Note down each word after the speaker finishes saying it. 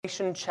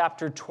Revelation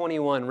chapter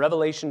 21.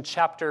 Revelation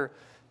chapter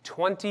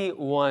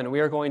 21. We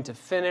are going to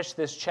finish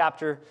this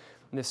chapter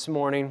this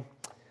morning.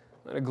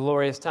 What a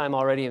glorious time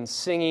already in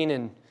singing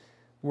and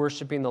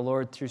worshiping the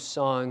Lord through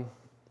song.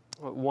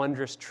 What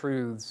wondrous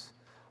truths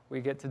we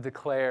get to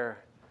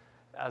declare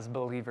as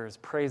believers.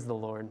 Praise the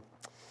Lord.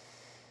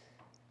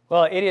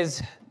 Well, it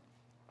is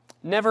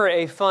never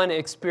a fun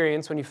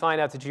experience when you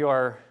find out that you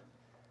are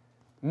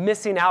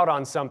missing out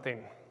on something.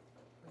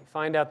 You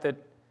find out that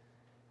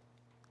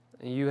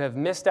you have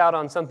missed out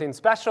on something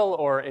special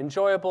or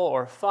enjoyable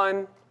or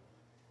fun.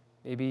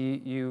 Maybe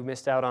you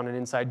missed out on an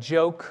inside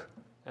joke.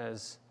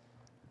 As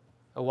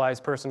a wise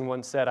person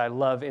once said, I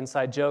love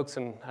inside jokes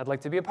and I'd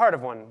like to be a part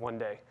of one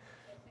day.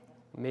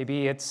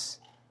 Maybe it's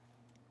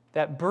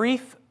that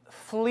brief,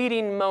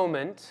 fleeting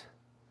moment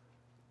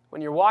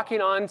when you're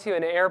walking onto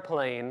an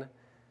airplane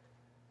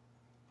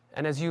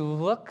and as you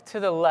look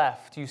to the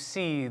left, you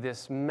see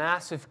this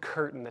massive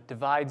curtain that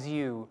divides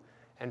you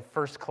and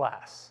first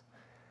class.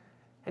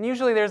 And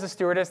usually there's a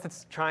stewardess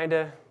that's trying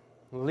to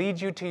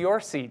lead you to your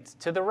seat,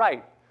 to the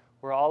right,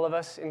 where all of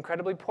us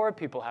incredibly poor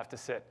people have to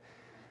sit.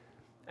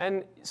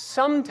 And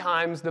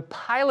sometimes the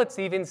pilot's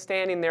even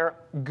standing there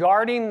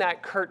guarding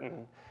that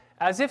curtain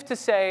as if to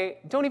say,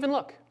 don't even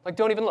look. Like,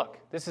 don't even look.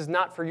 This is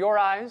not for your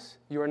eyes.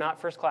 You are not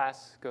first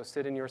class. Go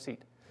sit in your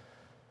seat.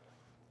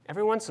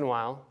 Every once in a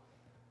while,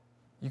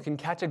 you can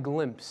catch a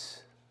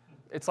glimpse.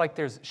 It's like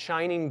there's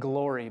shining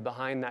glory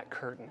behind that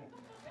curtain.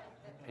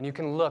 And you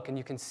can look and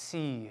you can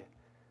see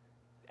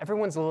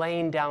everyone's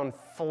laying down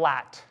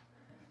flat.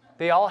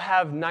 They all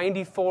have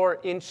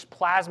 94-inch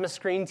plasma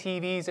screen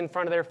TVs in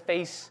front of their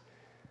face.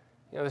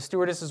 You know, the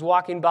stewardess is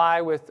walking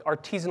by with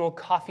artisanal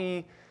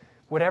coffee.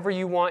 Whatever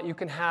you want, you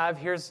can have.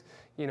 Here's,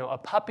 a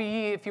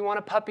puppy if you want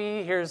a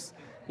puppy. Here's,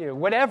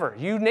 whatever.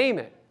 You name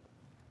it.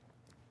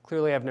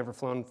 Clearly, I've never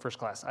flown first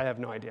class. I have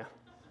no idea.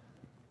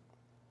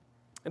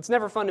 It's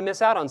never fun to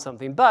miss out on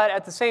something. But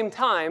at the same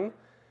time,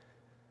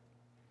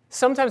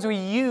 sometimes we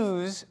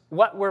use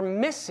what we're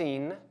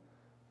missing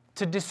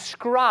to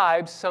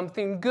describe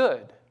something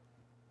good.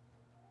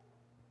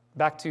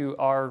 Back to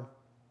our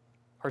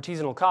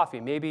artisanal coffee.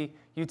 Maybe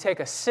you take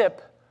a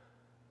sip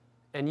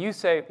and you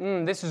say,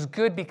 this is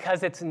good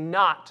because it's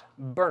not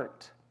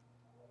burnt.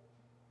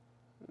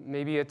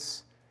 Maybe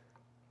it's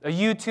a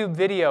YouTube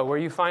video where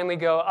you finally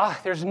go,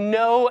 there's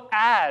no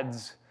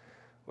ads,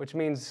 which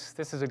means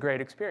this is a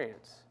great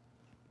experience.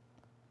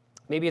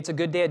 Maybe it's a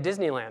good day at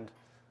Disneyland.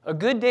 A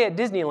good day at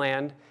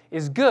Disneyland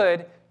is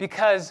good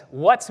because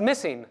what's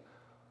missing?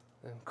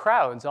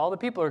 Crowds, all the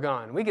people are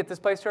gone. We get this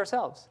place to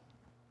ourselves.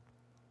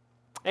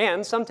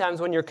 And sometimes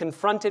when you're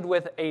confronted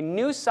with a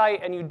new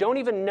site and you don't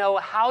even know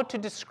how to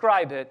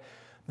describe it,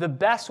 the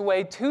best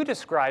way to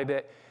describe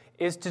it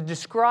is to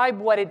describe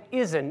what it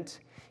isn't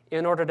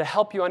in order to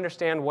help you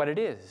understand what it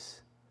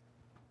is.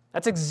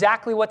 That's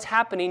exactly what's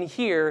happening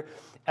here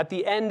at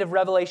the end of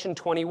Revelation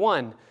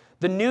 21.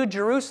 The New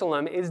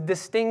Jerusalem is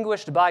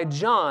distinguished by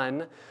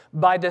John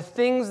by the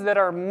things that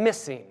are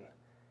missing.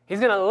 He's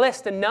going to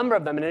list a number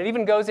of them, and it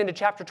even goes into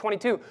chapter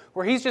 22,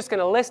 where he's just going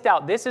to list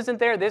out, this isn't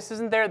there, this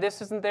isn't there,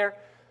 this isn't there.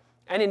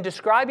 And in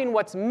describing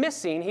what's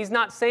missing, he's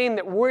not saying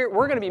that we're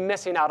going to be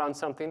missing out on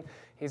something.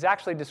 He's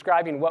actually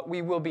describing what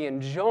we will be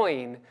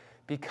enjoying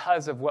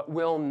because of what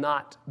will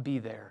not be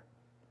there.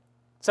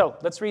 So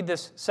let's read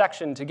this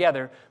section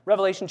together.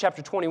 Revelation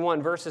chapter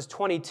 21, verses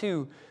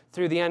 22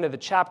 through the end of the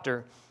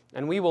chapter.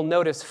 And we will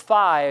notice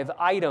 5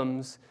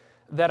 items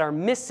that are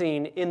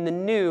missing in the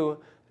New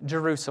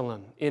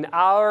Jerusalem, in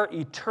our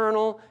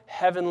eternal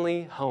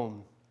heavenly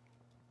home.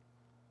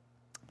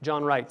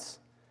 John writes,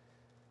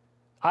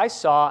 I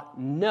saw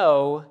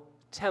no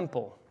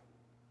temple,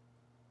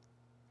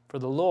 for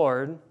the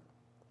Lord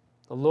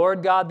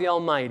God the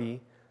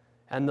Almighty,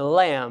 and the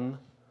Lamb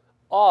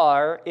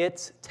are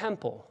its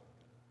temple.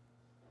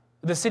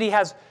 The city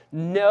has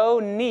no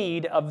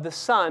need of the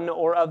sun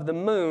or of the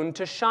moon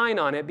to shine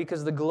on it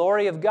because the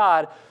glory of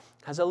God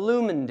has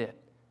illumined it.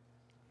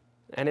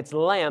 And its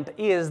lamp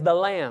is the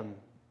Lamb.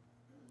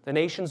 The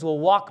nations will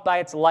walk by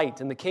its light,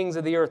 and the kings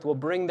of the earth will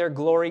bring their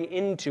glory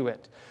into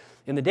it.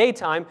 In the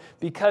daytime,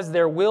 because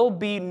there will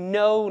be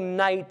no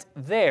night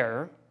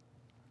there,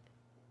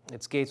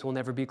 its gates will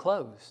never be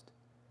closed.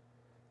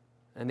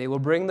 And they will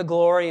bring the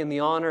glory and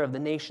the honor of the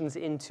nations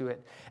into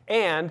it.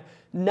 And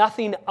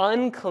nothing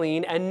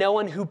unclean and no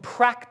one who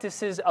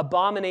practices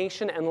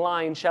abomination and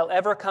lying shall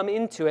ever come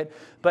into it,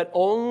 but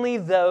only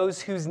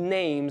those whose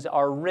names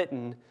are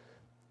written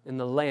in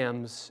the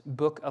Lamb's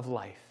book of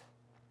life.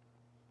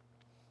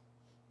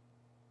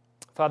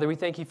 Father, we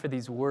thank you for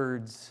these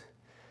words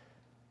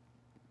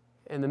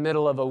in the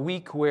middle of a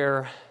week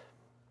where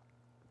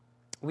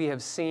we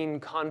have seen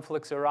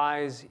conflicts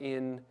arise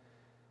in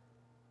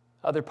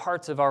other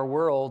parts of our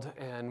world,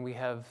 and we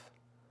have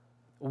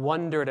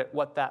wondered at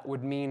what that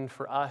would mean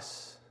for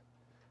us.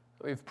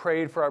 We've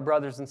prayed for our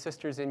brothers and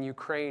sisters in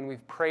Ukraine.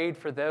 We've prayed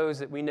for those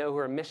that we know who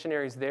are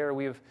missionaries there.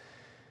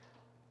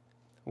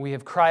 We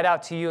have cried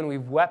out to you and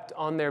we've wept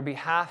on their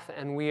behalf,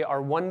 and we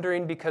are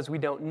wondering because we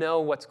don't know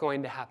what's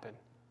going to happen.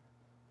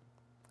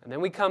 And then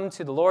we come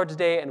to the Lord's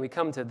Day, and we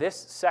come to this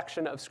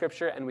section of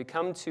Scripture, and we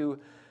come to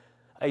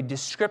a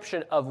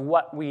description of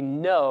what we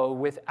know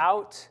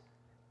without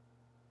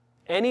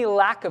any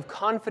lack of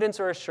confidence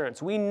or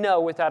assurance. We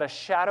know without a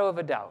shadow of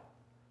a doubt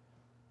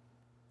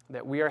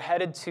that we are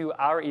headed to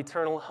our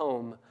eternal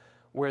home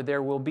where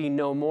there will be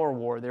no more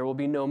war, there will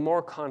be no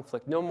more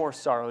conflict, no more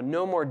sorrow,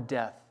 no more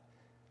death.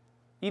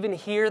 Even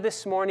here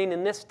this morning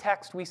in this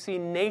text, we see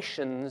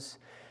nations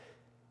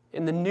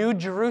in the New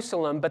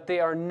Jerusalem, but they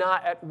are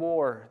not at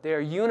war. They are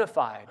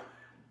unified.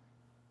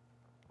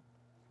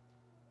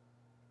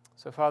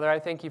 So, Father, I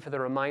thank you for the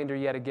reminder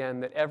yet again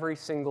that every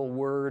single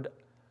word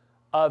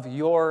of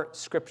your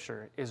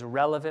Scripture is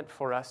relevant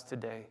for us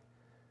today.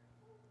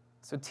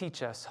 So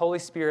teach us. Holy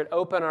Spirit,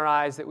 open our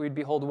eyes that we'd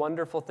behold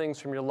wonderful things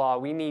from your law.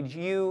 We need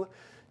you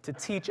to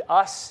teach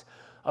us.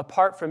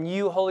 Apart from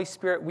you, Holy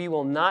Spirit, we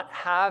will not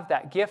have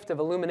that gift of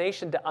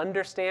illumination to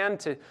understand,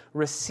 to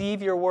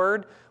receive your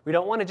word. We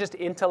don't want to just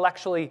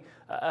intellectually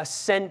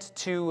assent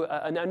to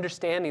an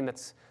understanding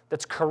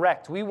that's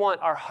correct. We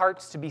want our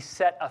hearts to be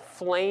set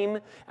aflame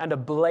and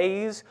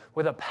ablaze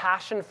with a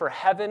passion for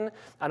heaven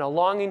and a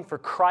longing for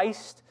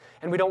Christ.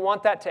 And we don't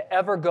want that to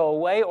ever go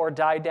away or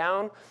die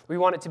down. We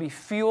want it to be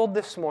fueled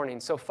this morning.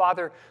 So,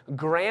 Father,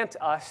 grant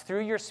us,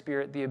 through your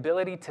Spirit, the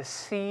ability to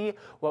see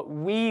what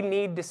we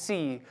need to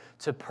see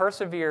to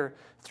persevere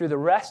through the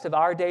rest of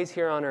our days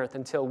here on earth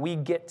until we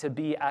get to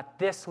be at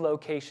this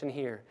location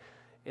here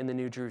in the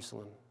New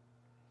Jerusalem.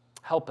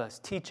 Help us,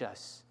 teach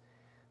us,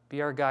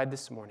 be our guide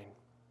this morning.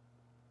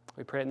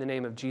 We pray it in the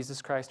name of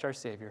Jesus Christ, our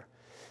Savior.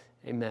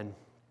 Amen.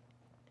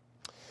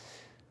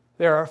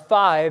 There are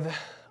 5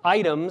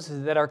 items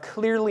that are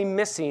clearly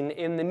missing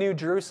in the New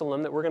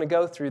Jerusalem that we're going to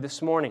go through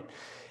this morning.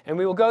 And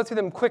we will go through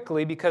them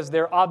quickly because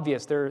they're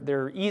obvious.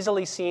 They're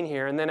easily seen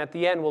here. And then at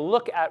the end, we'll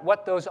look at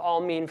what those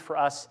all mean for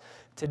us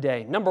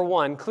today. Number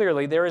 1,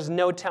 clearly, there is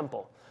no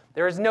temple.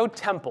 There is no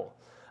temple.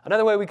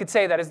 Another way we could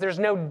say that is there's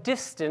no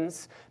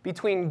distance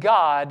between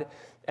God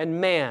and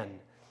man.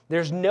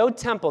 There's no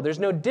temple. There's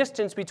no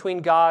distance between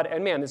God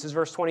and man. This is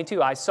verse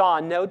 22. I saw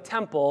no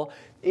temple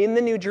in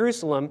the New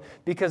Jerusalem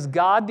because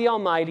God the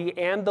Almighty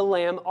and the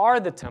Lamb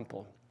are the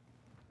temple.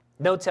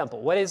 No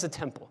temple. What is a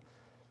temple?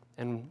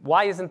 And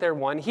why isn't there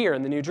one here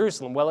in the New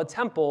Jerusalem? Well, a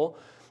temple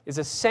is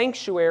a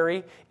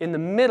sanctuary in the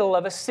middle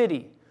of a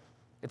city.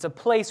 It's a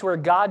place where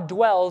God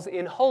dwells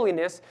in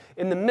holiness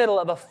in the middle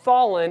of a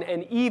fallen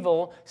and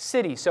evil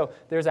city. So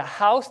there's a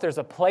house, there's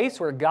a place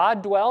where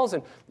God dwells,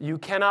 and you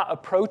cannot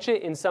approach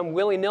it in some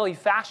willy-nilly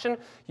fashion.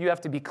 You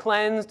have to be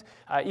cleansed.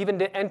 Even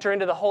to enter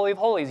into the Holy of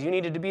Holies, you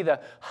needed to be the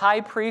high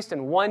priest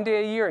and one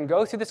day a year and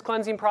go through this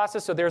cleansing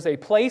process. So there's a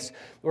place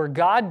where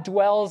God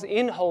dwells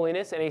in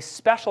holiness and a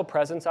special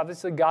presence.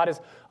 Obviously, God is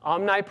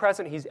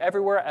omnipresent. He's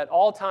everywhere at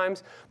all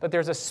times. But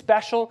there's a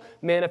special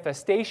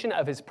manifestation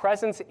of his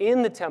presence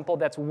in the temple.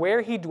 That's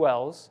where he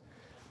dwells.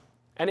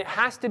 And it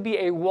has to be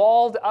a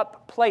walled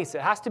up place.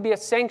 It has to be a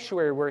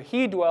sanctuary where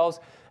he dwells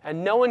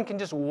and no one can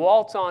just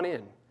waltz on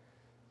in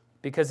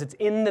because it's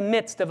in the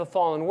midst of a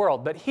fallen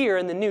world. But here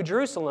in the New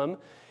Jerusalem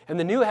and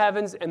the new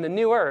heavens and the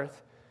new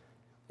earth,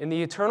 in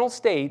the eternal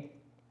state,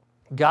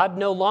 God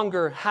no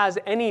longer has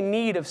any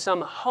need of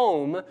some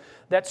home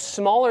that's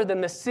smaller than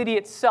the city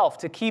itself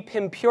to keep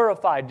him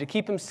purified, to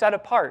keep him set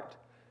apart.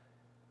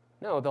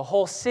 No, the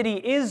whole city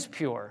is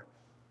pure.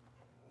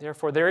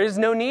 Therefore, there is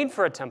no need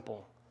for a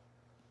temple.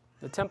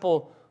 The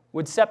temple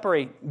would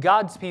separate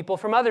God's people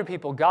from other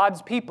people.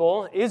 God's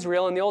people,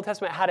 Israel in the Old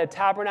Testament, had a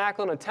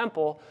tabernacle and a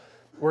temple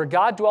where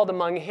God dwelled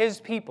among his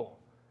people.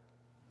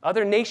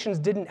 Other nations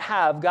didn't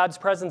have God's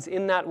presence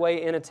in that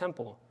way in a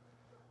temple.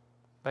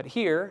 But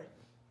here,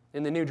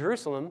 in the New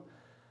Jerusalem,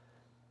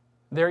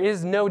 there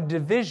is no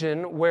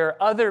division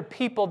where other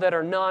people that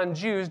are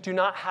non-Jews do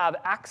not have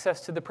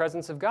access to the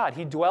presence of God.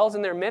 He dwells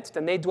in their midst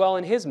and they dwell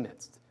in his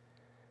midst.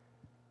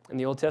 In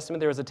the Old Testament,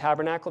 there was a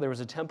tabernacle, there was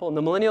a temple. In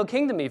the millennial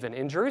kingdom even,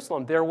 in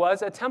Jerusalem, there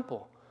was a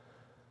temple.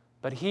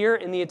 But here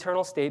in the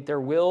eternal state,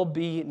 there will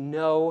be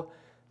no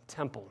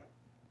temple,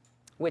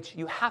 which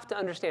you have to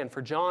understand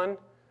for John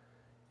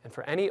and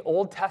for any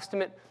Old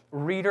Testament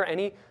reader,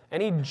 any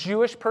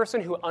Jewish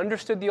person who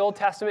understood the Old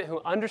Testament,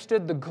 who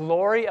understood the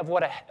glory of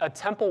what a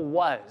temple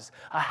was,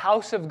 a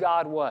house of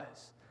God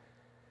was.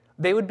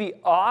 They would be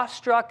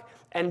awestruck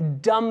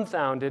and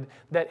dumbfounded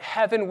that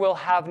heaven will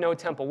have no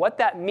temple. What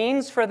that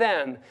means for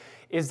them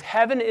is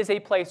heaven is a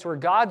place where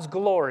God's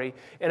glory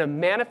in a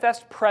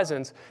manifest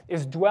presence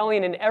is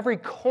dwelling in every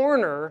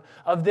corner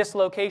of this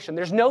location.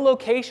 There's no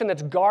location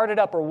that's guarded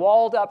up or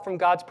walled up from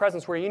God's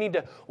presence where you need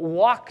to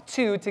walk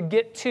to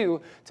get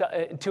to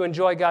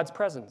enjoy God's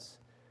presence.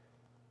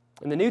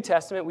 In the New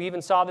Testament, we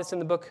even saw this in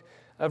the book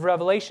of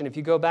Revelation. If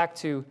you go back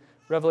to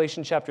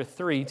Revelation chapter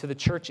 3, to the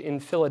church in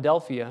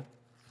Philadelphia,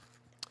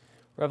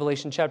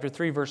 Revelation chapter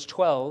 3, verse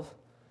 12,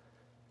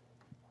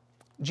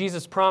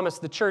 Jesus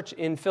promised the church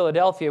in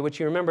Philadelphia, which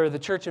you remember, the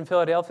church in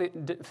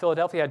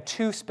Philadelphia had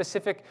 2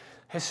 specific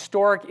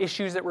historic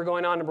issues that were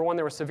going on. Number 1,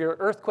 there were severe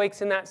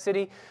earthquakes in that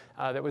city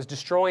that was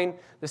destroying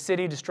the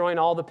city, destroying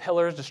all the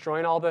pillars,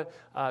 destroying all the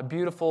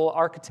beautiful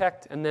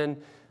architect. And then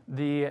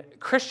the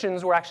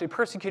Christians were actually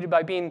persecuted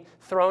by being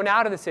thrown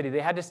out of the city. They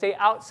had to stay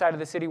outside of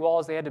the city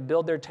walls. They had to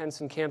build their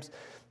tents and camps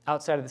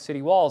outside of the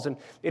city walls. And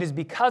it is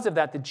because of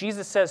that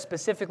Jesus says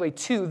specifically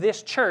to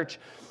this church,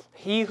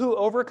 he who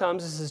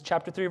overcomes, this is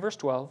chapter 3, verse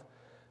 12,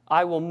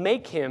 I will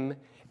make him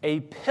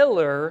a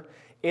pillar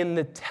in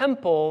the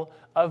temple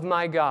of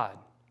my God.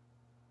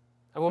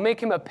 I will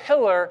make him a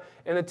pillar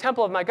in the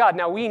temple of my God.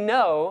 Now we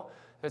know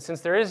that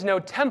since there is no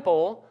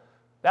temple,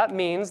 that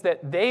means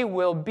that they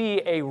will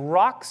be a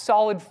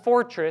rock-solid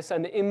fortress,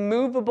 an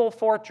immovable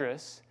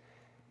fortress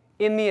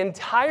in the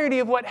entirety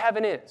of what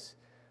heaven is.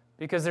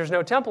 Because there's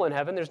no temple in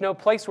heaven. There's no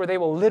place where they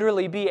will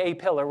literally be a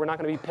pillar. We're not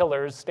going to be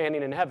pillars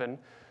standing in heaven.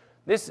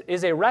 This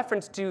is a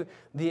reference to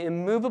the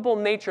immovable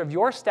nature of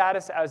your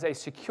status as a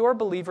secure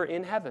believer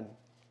in heaven.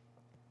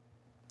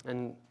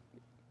 And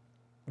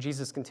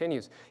Jesus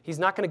continues. He's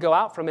not going to go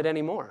out from it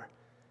anymore.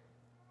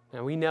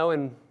 Now we know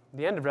in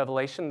the end of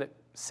Revelation that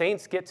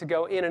saints get to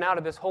go in and out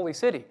of this holy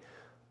city.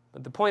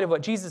 But the point of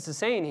what Jesus is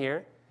saying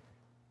here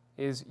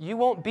is you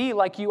won't be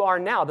like you are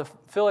now. The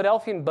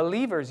Philadelphian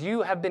believers,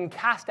 you have been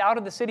cast out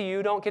of the city.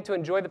 You don't get to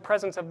enjoy the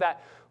presence of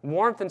that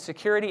warmth and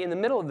security in the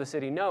middle of the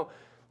city. No,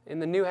 in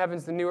the new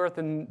heavens, the new earth,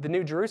 and the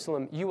new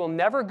Jerusalem, you will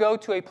never go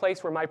to a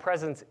place where my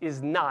presence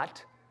is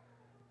not,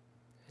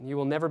 and you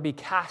will never be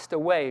cast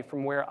away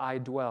from where I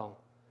dwell.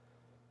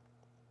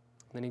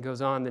 Then he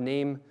goes on, the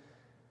name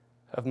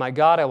of my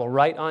God I will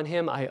write on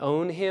him. I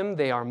own him.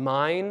 They are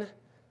mine.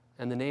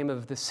 And the name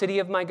of the city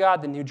of my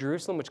God, the New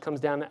Jerusalem, which comes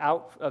down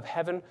out of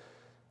heaven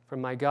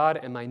from my God,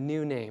 and my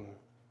new name.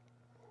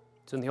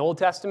 So in the Old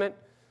Testament,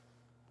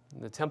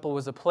 the temple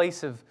was a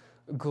place of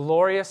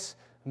glorious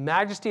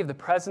majesty of the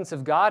presence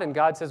of God, and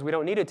God says we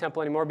don't need a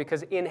temple anymore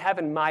because in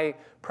heaven my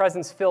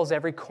presence fills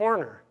every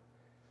corner.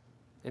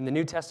 In the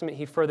New Testament,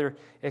 he further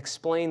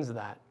explains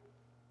that.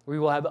 We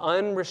will have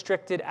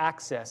unrestricted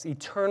access,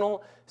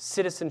 eternal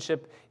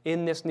citizenship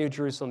in this New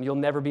Jerusalem. You'll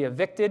never be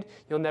evicted.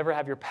 You'll never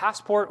have your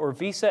passport or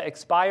visa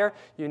expire.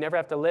 You never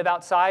have to live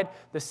outside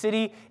the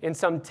city in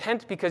some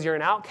tent because you're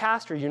an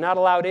outcast or you're not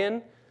allowed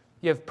in.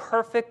 You have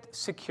perfect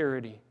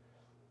security.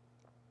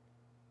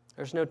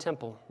 There's no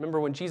temple.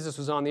 Remember when Jesus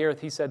was on the earth,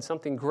 he said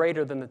something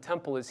greater than the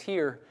temple is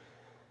here.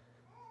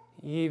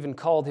 He even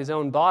called his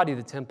own body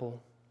the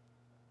temple.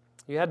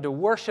 You had to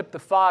worship the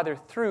Father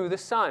through the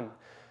Son.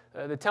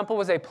 The temple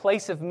was a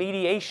place of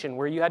mediation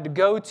where you had to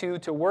go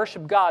to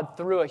worship God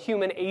through a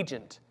human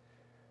agent.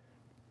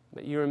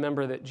 But you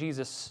remember that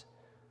Jesus,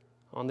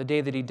 on the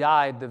day that he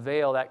died, the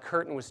veil, that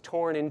curtain was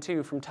torn in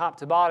two from top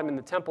to bottom in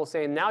the temple,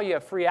 saying, now you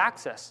have free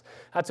access.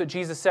 That's what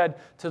Jesus said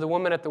to the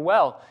woman at the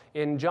well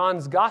in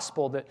John's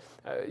gospel, that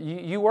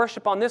you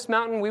worship on this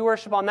mountain, we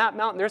worship on that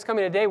mountain. There's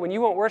coming a day when you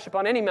won't worship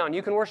on any mountain.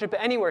 You can worship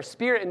anywhere,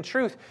 spirit and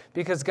truth,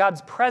 because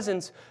God's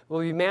presence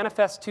will be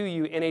manifest to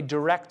you in a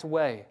direct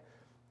way.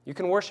 You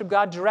can worship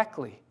God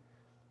directly.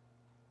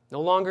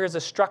 No longer is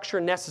a structure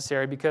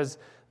necessary because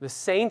the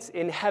saints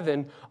in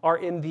heaven are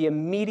in the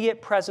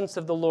immediate presence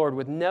of the Lord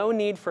with no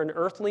need for an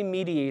earthly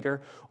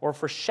mediator or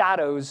for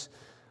shadows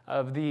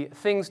of the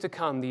things to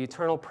come, the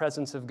eternal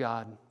presence of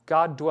God.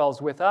 God dwells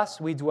with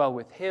us. We dwell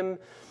with him.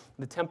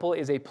 The temple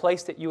is a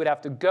place that you would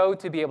have to go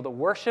to be able to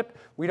worship.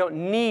 We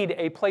don't need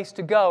a place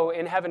to go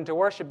in heaven to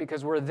worship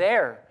because we're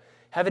there.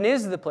 Heaven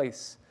is the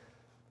place.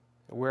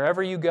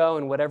 Wherever you go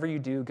and whatever you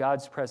do,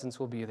 God's presence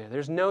will be there.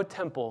 There's no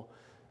temple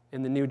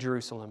in the New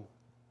Jerusalem.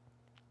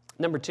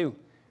 Number 2,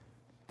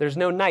 there's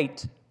no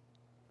night.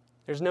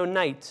 There's no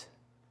night.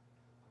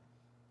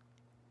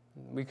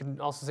 We could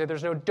also say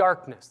there's no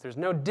darkness. There's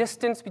no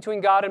distance between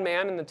God and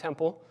man in the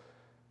temple.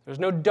 There's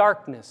no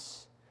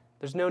darkness.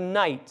 There's no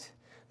night.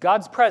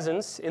 God's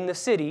presence in the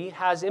city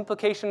has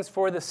implications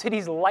for the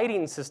city's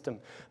lighting system.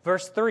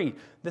 Verse 3,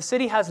 the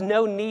city has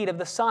no need of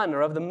the sun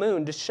or of the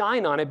moon to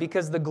shine on it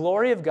because the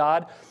glory of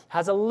God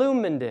has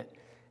illumined it,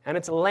 and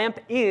its lamp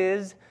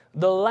is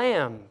the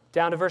Lamb.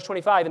 Down to verse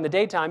 25, in the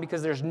daytime,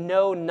 because there's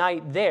no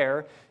night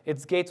there,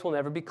 its gates will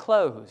never be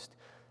closed.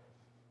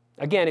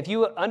 Again, if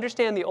you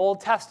understand the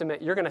Old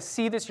Testament, you're going to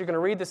see this, you're going to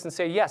read this and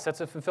say, yes,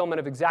 that's a fulfillment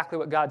of exactly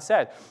what God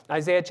said.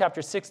 Isaiah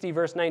chapter 60,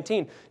 verse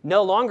 19,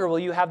 no longer will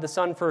you have the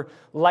sun for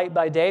light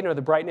by day, nor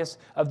the brightness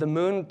of the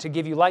moon to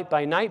give you light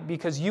by night,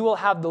 because you will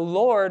have the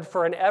Lord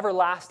for an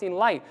everlasting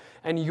light,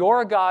 and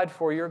your God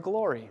for your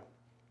glory.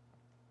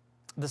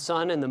 The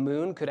sun and the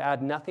moon could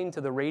add nothing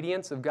to the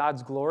radiance of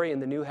God's glory in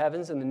the new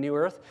heavens and the new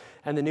earth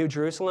and the new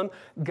Jerusalem.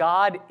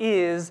 God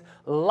is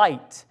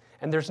light.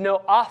 And there's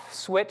no off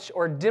switch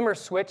or dimmer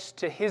switch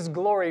to his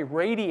glory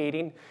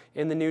radiating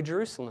in the New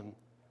Jerusalem.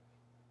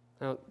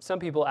 Now, some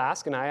people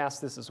ask, and I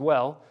ask this as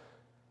well,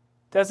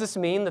 does this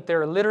mean that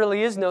there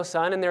literally is no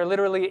sun and there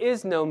literally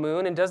is no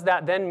moon? And does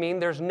that then mean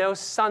there's no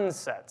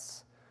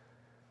sunsets?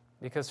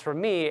 Because for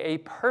me, a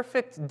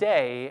perfect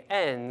day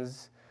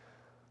ends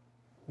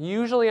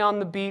usually on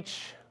the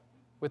beach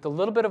with a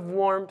little bit of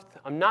warmth.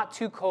 I'm not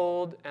too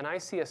cold, and I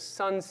see a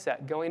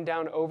sunset going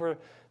down over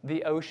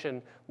the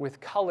ocean with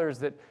colors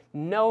that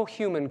no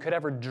human could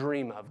ever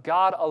dream of.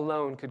 God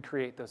alone could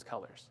create those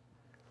colors.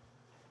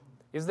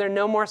 Is there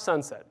no more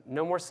sunset?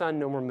 No more sun,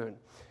 no more moon?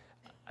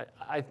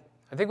 I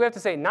think we have to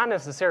say not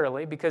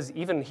necessarily, because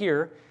even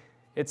here,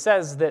 it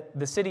says that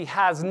the city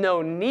has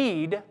no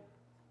need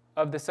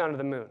of the sun or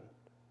the moon.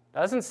 It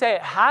doesn't say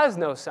it has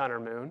no sun or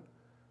moon.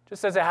 It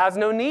just says it has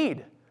no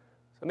need.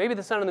 So maybe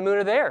the sun and the moon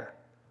are there.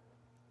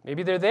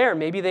 Maybe they're there.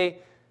 Maybe they,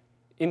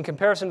 in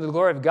comparison to the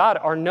glory of God,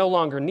 are no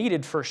longer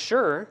needed for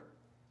sure,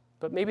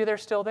 but maybe they're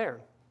still there.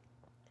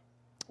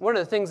 One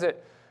of the things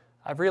that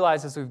I've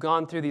realized as we've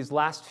gone through these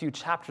last few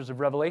chapters of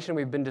Revelation,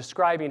 we've been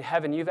describing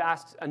heaven. You've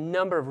asked a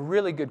number of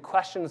really good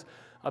questions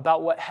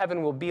about what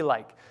heaven will be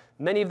like.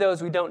 Many of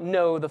those we don't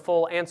know the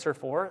full answer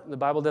for. The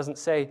Bible doesn't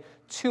say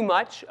too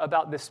much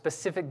about the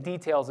specific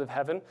details of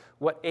heaven.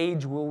 What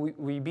age will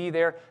we be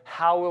there?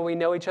 How will we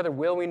know each other?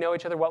 Will we know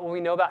each other? What will we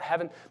know about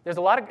heaven? There's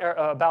a lot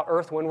about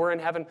earth when we're in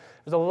heaven.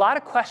 There's a lot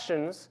of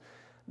questions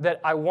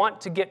that I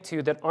want to get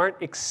to that aren't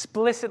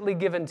explicitly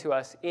given to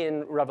us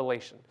in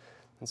Revelation.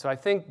 And so I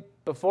think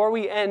before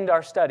we end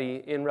our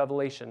study in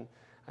Revelation,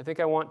 I think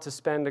I want to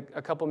spend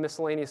a couple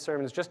miscellaneous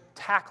sermons just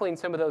tackling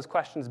some of those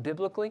questions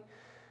biblically.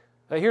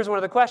 Here's one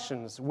of the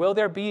questions. Will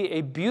there be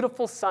a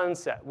beautiful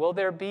sunset? Will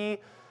there be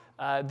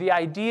the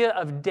idea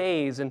of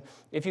days? And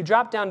if you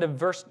drop down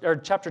to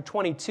chapter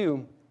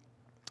 22,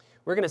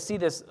 we're going to see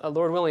this,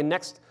 Lord willing,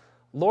 next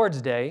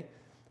Lord's Day.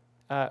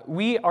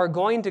 We are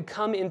going to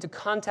come into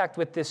contact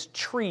with this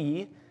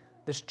tree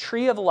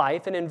of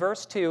life. And in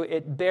verse 2,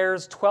 it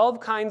bears 12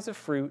 kinds of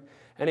fruit,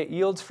 and it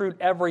yields fruit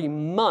every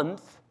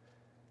month.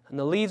 And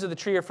the leaves of the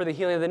tree are for the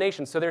healing of the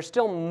nations. So there's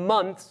still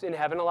months in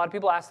heaven. A lot of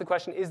people ask the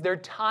question, is there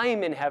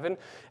time in heaven?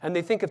 And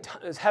they think of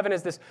heaven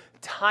as this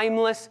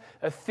timeless,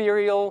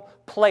 ethereal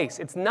place.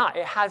 It's not.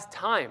 It has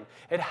time.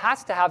 It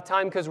has to have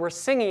time because we're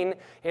singing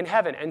in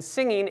heaven. And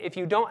singing, if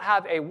you don't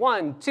have a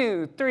 1,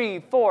 2, 3,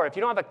 4, if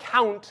you don't have a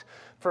count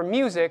for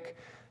music,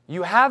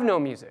 you have no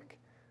music.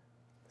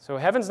 So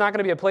heaven's not going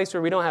to be a place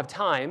where we don't have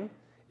time.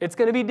 It's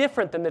going to be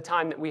different than the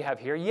time that we have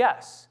here,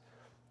 yes.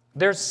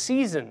 There's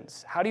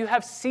seasons. How do you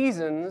have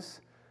seasons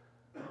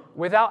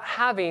without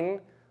having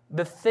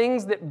the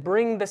things that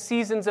bring the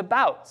seasons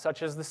about,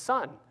 such as the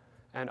sun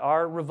and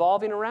our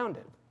revolving around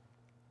it?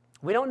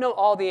 We don't know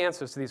all the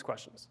answers to these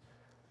questions.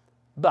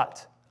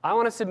 But I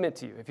want to submit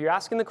to you, if you're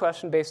asking the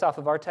question based off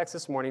of our text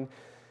this morning,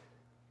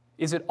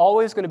 is it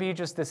always going to be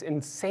just this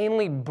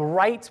insanely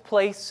bright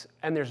place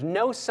and there's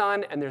no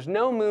sun and there's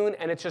no moon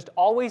and it's just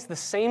always the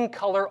same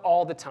color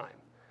all the time?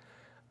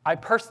 I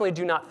personally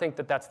do not think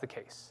that that's the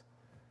case.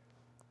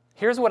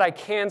 Here's what I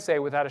can say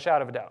without a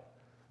shadow of a doubt.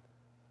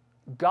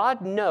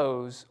 God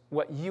knows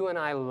what you and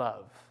I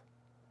love.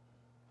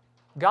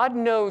 God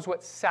knows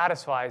what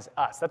satisfies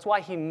us. That's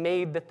why he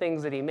made the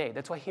things that he made.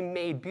 That's why he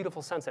made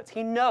beautiful sunsets.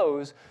 He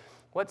knows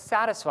what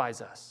satisfies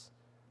us.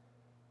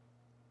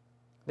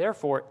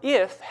 Therefore,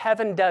 if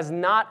heaven does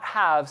not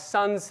have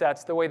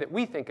sunsets the way that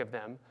we think of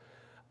them,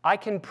 I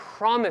can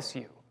promise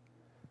you,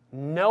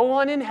 no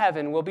one in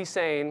heaven will be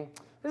saying,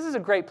 this is a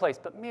great place,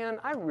 but man,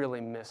 I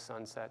really miss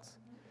sunsets.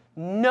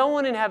 No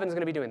one in heaven is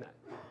going to be doing that.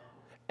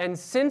 And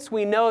since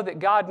we know that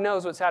God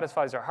knows what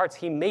satisfies our hearts,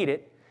 he made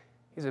it,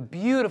 he's a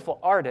beautiful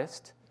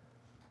artist,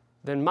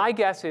 then my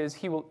guess is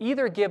he will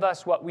either give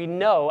us what we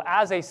know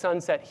as a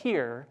sunset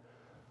here,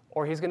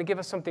 or he's going to give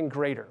us something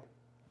greater.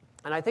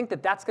 And I think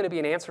that that's going to be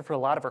an answer for a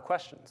lot of our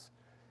questions.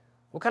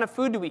 What kind of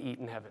food do we eat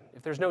in heaven?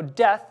 If there's no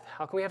death,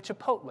 how can we have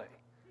Chipotle?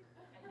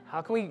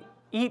 How can we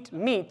eat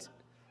meat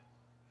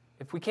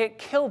if we can't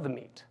kill the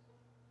meat?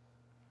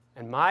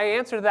 And my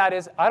answer to that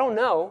is, I don't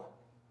know.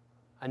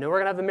 I know we're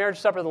going to have the marriage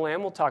supper of the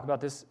Lamb. We'll talk about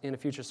this in a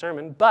future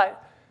sermon.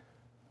 But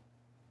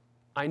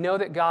I know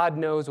that God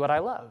knows what I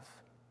love.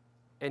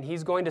 And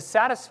he's going to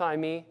satisfy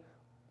me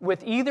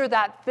with either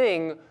that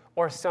thing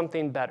or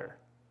something better.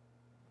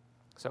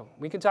 So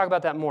we can talk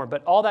about that more.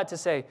 But all that to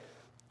say,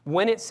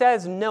 when it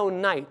says no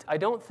night, I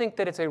don't think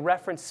that it's a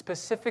reference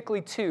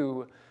specifically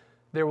to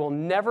there will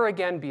never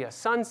again be a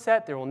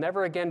sunset. There will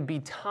never again be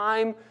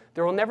time.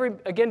 There will never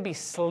again be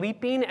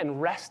sleeping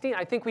and resting.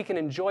 I think we can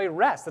enjoy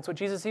rest. That's what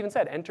Jesus even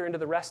said. Enter into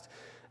the rest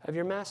of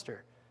your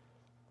master.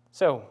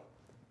 So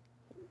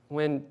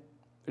when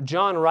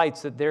John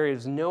writes that there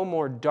is no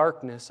more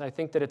darkness, I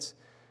think that it's,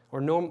 or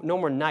no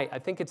more night, I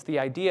think it's the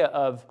idea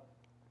of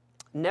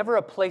never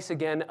a place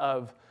again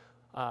of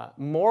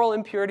moral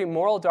impurity,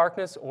 moral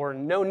darkness, or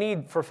no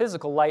need for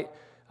physical light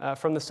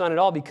from the sun at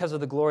all because of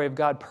the glory of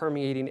God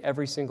permeating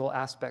every single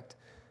aspect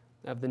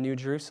of the New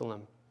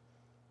Jerusalem.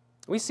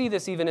 We see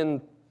this even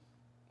in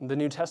the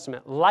New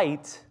Testament.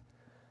 Light,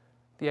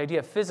 the idea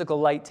of physical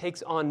light,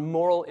 takes on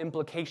moral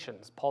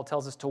implications. Paul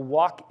tells us to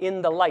walk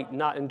in the light,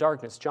 not in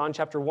darkness. John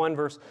chapter 1,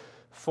 verse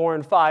 4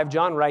 and 5,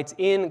 John writes,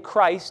 in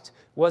Christ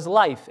was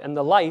life, and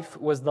the life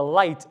was the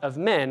light of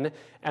men,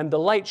 and the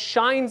light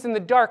shines in the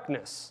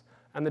darkness,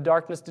 and the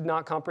darkness did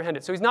not comprehend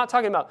it. So he's not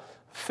talking about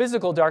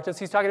physical darkness,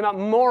 he's talking about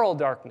moral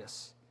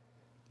darkness.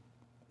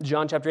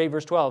 John chapter 8,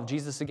 verse 12,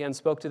 Jesus again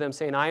spoke to them,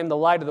 saying, I am the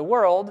light of the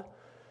world.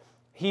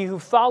 He who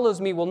follows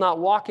me will not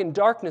walk in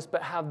darkness,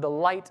 but have the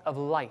light of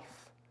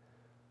life.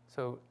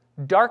 So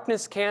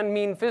Darkness can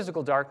mean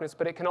physical darkness,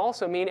 but it can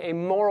also mean a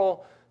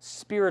moral,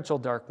 spiritual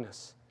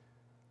darkness.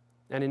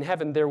 And in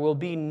heaven, there will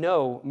be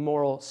no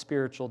moral,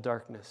 spiritual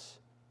darkness.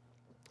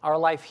 Our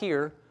life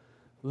here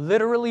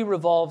literally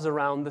revolves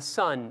around the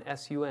sun,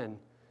 S-U-N.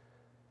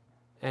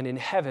 And in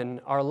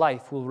heaven, our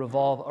life will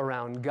revolve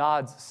around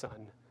God's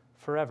Son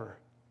forever.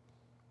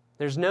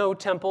 There's no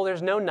temple,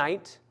 there's no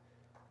night.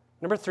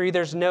 Number 3,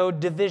 there's no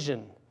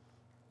division.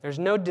 There's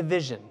no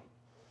division.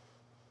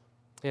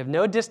 We have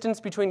no distance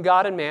between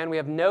God and man. We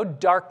have no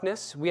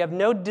darkness. We have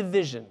no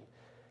division.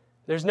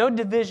 There's no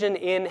division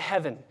in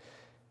heaven.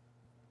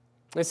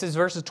 This is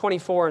verses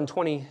 24 and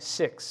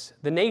 26.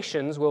 The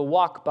nations will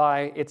walk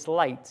by its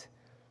light,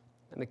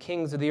 and the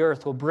kings of the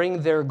earth will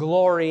bring their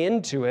glory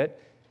into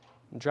it.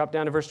 And drop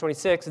down to verse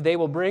 26. They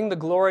will bring the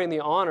glory and the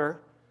honor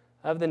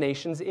of the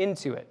nations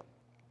into it.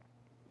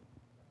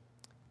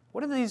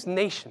 What are these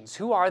nations?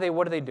 Who are they?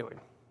 What are they doing?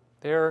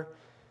 They're,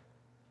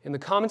 in the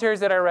commentaries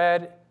that I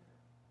read,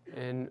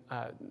 in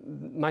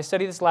my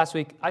study this last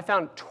week, I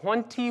found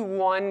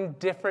 21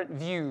 different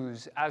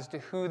views as to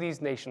who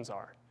these nations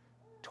are.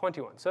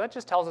 21. So that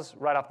just tells us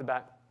right off the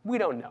bat, we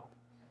don't know.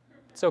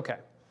 It's okay.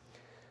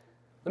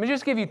 Let me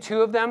just give you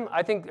 2 of them.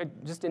 I think,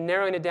 just in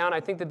narrowing it down, I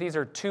think that these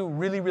are 2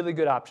 really, really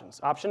good options.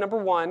 Option number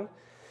 1,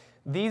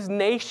 these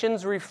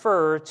nations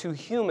refer to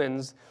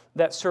humans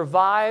that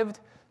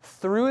survived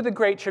through the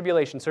Great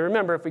Tribulation. So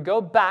remember, if we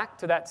go back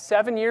to that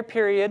 7-year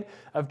period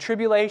of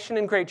tribulation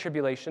and Great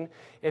Tribulation,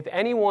 if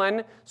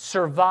anyone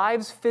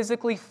survives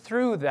physically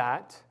through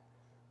that,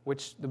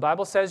 which the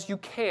Bible says you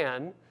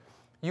can,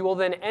 you will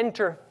then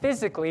enter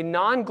physically,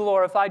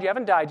 non-glorified, you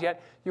haven't died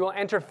yet, you will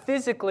enter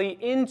physically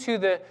into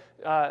the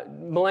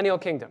millennial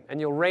kingdom, and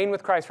you'll reign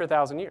with Christ for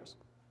 1,000 years.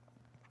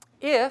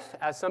 If,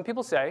 as some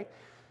people say,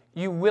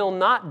 you will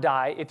not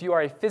die, if you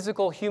are a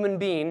physical human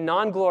being,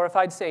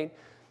 non-glorified saint,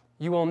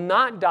 you will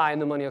not die in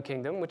the millennial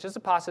kingdom, which is a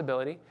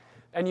possibility,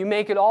 and you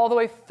make it all the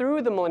way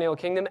through the millennial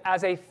kingdom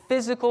as a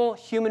physical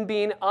human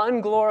being,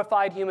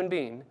 unglorified human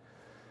being,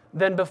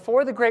 then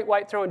before the great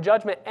white throne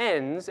judgment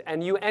ends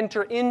and you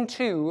enter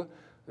into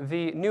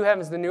the new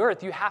heavens, the new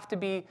earth, you have to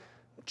be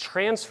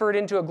transferred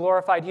into a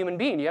glorified human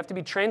being. You have to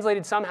be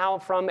translated somehow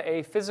from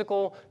a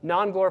physical,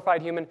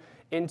 non-glorified human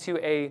into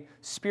a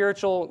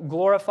spiritual,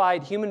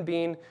 glorified human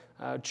being,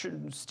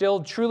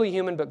 still truly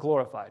human but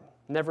glorified,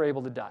 never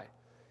able to die.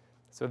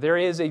 So there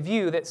is a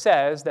view that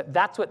says that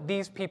that's what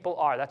these people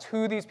are. That's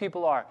who these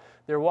people are.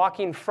 They're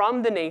walking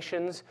from the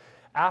nations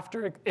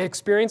after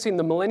experiencing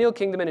the millennial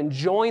kingdom and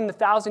enjoying the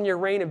 1,000-year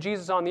reign of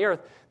Jesus on the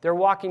earth. They're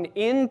walking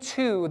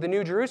into the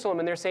New Jerusalem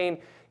and they're saying,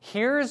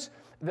 here's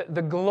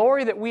the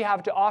glory that we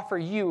have to offer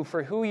you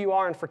for who you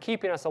are and for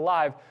keeping us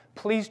alive.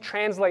 Please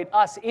translate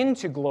us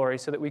into glory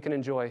so that we can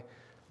enjoy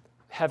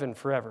heaven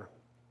forever.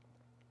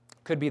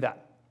 Could be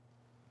that.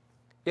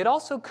 It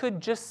also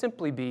could just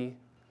simply be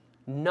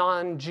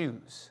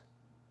non-Jews.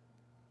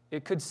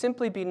 It could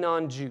simply be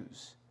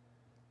non-Jews.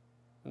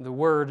 The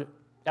word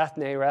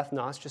ethne or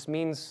ethnos just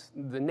means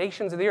the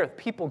nations of the earth,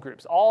 people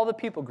groups, all the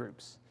people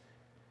groups.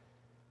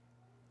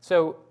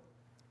 So,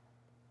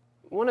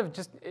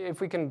 if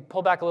we can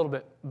pull back a little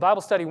bit,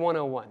 Bible Study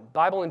 101,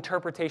 Bible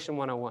Interpretation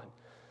 101.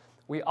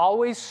 We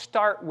always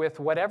start with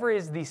whatever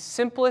is the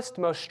simplest,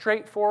 most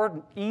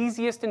straightforward,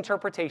 easiest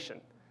interpretation.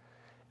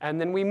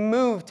 And then we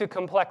move to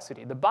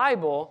complexity. The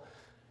Bible,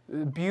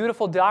 the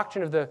beautiful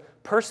doctrine of the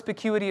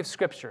perspicuity of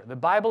Scripture. The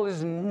Bible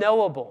is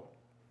knowable.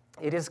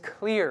 It is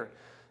clear.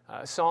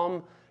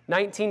 Psalm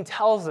 19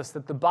 tells us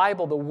that the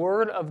Bible, the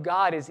Word of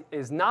God,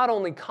 is not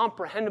only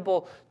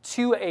comprehensible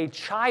to a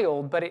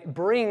child, but it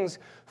brings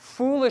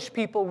foolish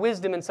people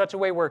wisdom in such a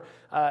way where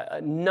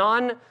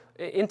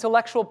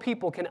non-intellectual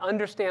people can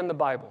understand the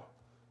Bible.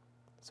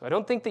 So I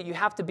don't think that you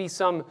have to be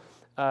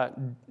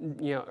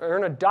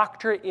earn a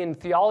doctorate in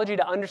theology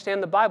to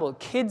understand the Bible.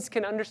 Kids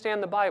can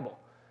understand the Bible.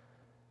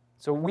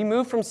 So we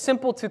move from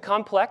simple to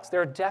complex.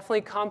 There are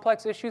definitely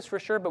complex issues for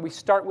sure, but we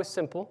start with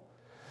simple.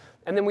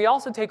 And then we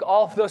also take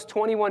all of those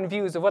 21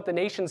 views of what the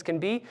nations can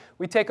be.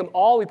 We take them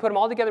all, we put them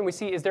all together, and we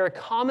see, is there a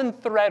common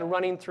thread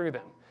running through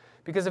them?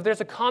 Because if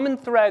there's a common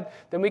thread,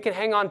 then we can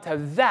hang on to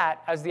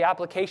that as the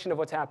application of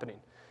what's happening.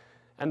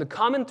 And the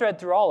common thread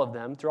through all of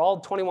them, through all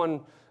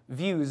 21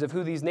 views of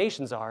who these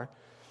nations are,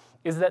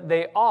 is that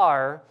they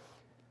are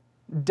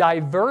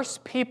diverse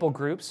people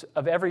groups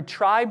of every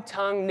tribe,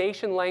 tongue,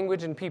 nation,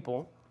 language, and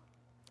people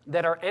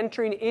that are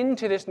entering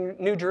into this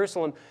New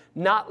Jerusalem,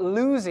 not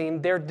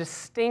losing their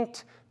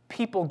distinct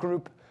people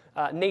group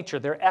nature,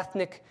 their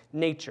ethnic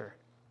nature.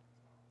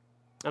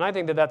 And I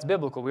think that that's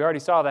biblical. We already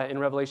saw that in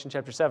Revelation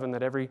chapter 7,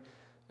 that every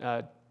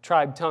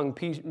tribe, tongue,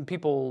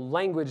 people,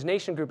 language,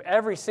 nation group,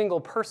 every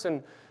single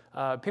person,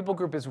 people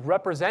group is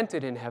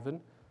represented in heaven.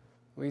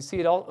 We see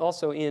it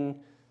also in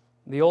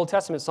the Old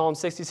Testament, Psalm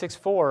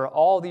 66:4,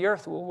 all the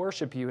earth will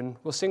worship you and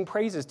will sing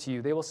praises to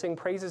you. They will sing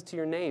praises to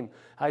your name.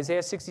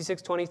 Isaiah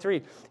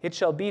 66:23, it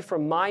shall be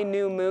from my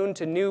new moon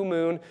to new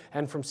moon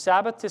and from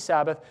Sabbath to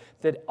Sabbath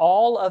that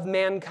all of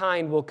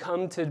mankind will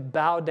come to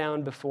bow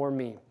down before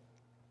me.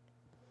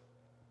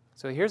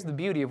 So here's the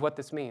beauty of what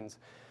this means.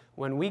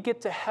 when we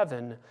get to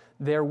heaven,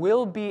 there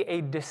will be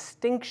a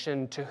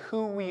distinction to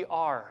who we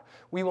are.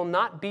 We will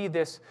not be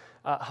this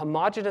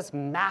homogeneous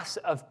mass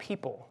of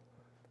people.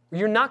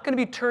 You're not going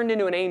to be turned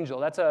into an angel.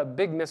 That's a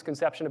big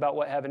misconception about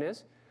what heaven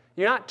is.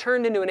 You're not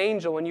turned into an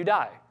angel when you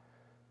die.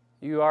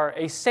 You are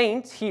a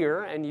saint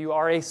here, and you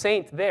are a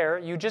saint there.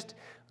 You just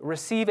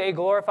receive a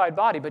glorified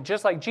body. But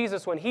just like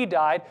Jesus, when he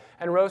died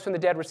and rose from the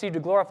dead, received a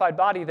glorified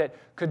body that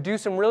could do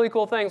some really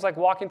cool things like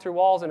walking through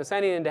walls and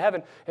ascending into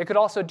heaven, it could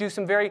also do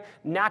some very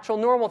natural,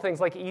 normal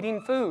things like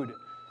eating food.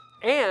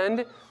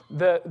 And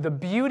the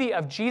beauty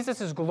of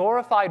Jesus'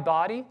 glorified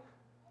body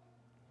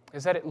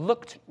is that it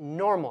looked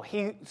normal.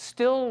 He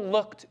still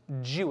looked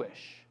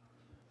Jewish.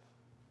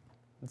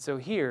 And so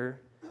here,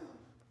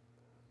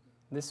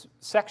 this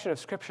section of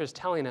Scripture is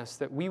telling us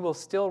that we will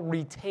still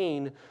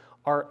retain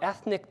our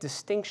ethnic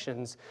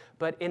distinctions,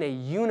 but in a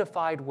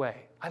unified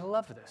way. I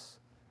love this.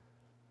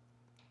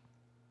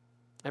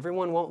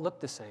 Everyone won't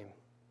look the same.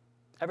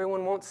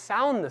 Everyone won't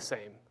sound the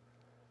same.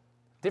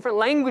 Different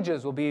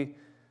languages will be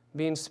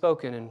being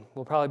spoken, and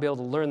we'll probably be able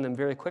to learn them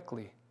very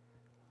quickly.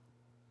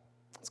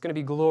 It's going to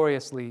be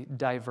gloriously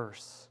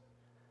diverse.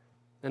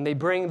 And they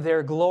bring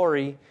their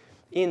glory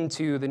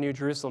into the New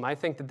Jerusalem. I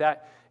think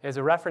that is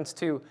a reference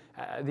to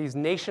these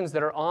nations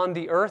that are on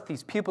the earth,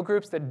 these people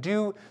groups that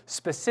do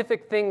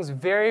specific things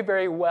very,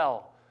 very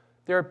well.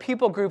 There are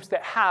people groups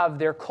that have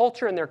their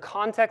culture and their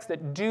context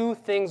that do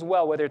things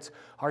well, whether it's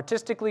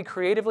artistically,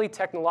 creatively,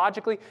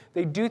 technologically,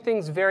 they do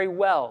things very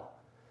well.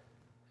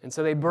 And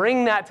so they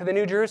bring that to the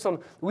New Jerusalem.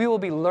 We will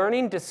be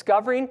learning,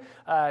 discovering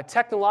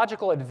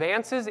technological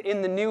advances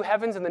in the new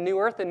heavens and the new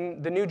earth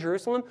and the New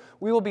Jerusalem.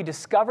 We will be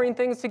discovering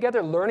things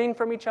together, learning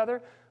from each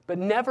other, but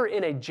never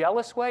in a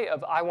jealous way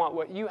of I want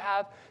what you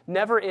have,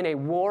 never in a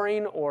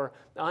warring or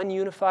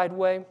ununified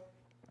way.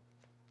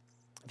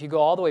 If you go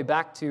all the way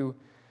back to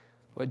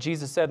what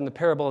Jesus said in the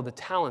parable of the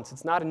talents,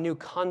 it's not a new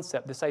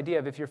concept, this idea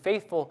of if you're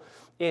faithful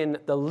in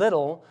the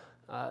little,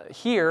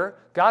 here,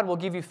 God will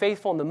give you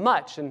faithful in the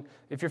much. And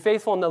if you're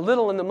faithful in the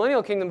little in the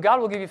millennial kingdom, God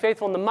will give you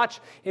faithful in the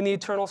much in the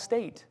eternal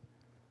state.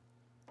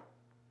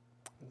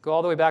 Go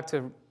all the way back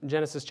to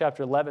Genesis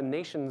chapter 11.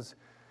 Nations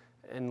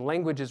and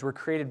languages were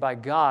created by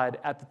God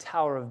at the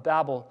Tower of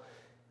Babel.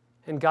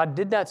 And God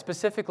did that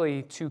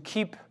specifically to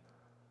keep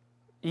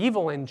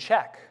evil in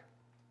check.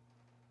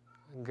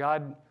 And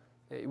God,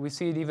 we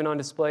see it even on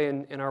display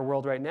in our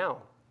world right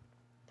now.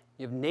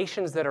 You have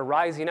nations that are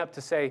rising up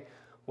to say,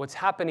 what's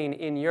happening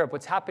in Europe,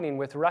 what's happening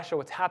with Russia,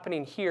 what's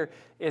happening here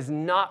is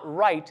not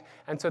right.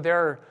 And so there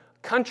are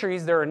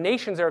countries, there are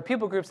nations, there are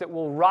people groups that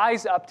will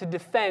rise up to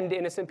defend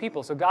innocent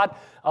people. So God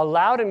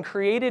allowed and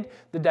created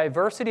the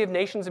diversity of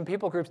nations and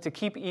people groups to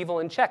keep evil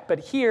in check. But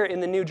here in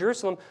the New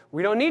Jerusalem,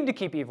 we don't need to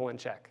keep evil in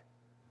check.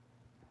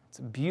 It's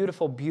a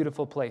beautiful,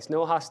 beautiful place.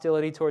 No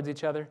hostility towards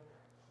each other.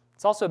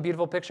 It's also a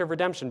beautiful picture of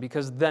redemption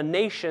because the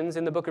nations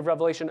in the book of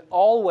Revelation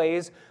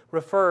always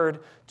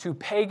referred to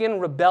pagan,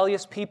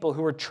 rebellious people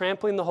who were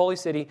trampling the holy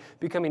city,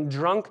 becoming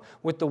drunk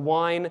with the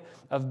wine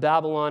of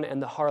Babylon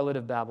and the harlot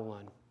of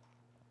Babylon.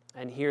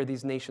 And here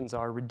these nations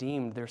are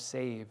redeemed. They're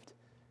saved.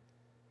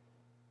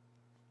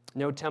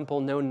 No temple,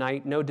 no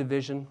night, no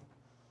division.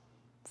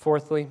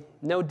 Fourthly,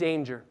 no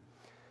danger.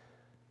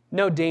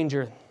 No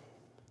danger.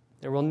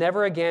 There will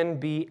never again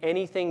be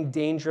anything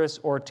dangerous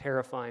or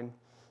terrifying.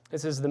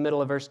 This is the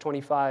middle of verse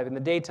 25. In the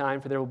daytime,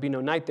 for there will be no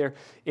night there,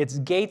 its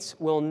gates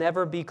will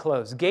never be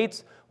closed.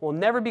 Gates will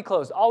never be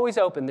closed, always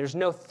open. There's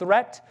no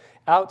threat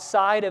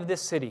outside of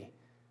this city.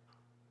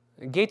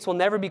 Gates will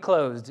never be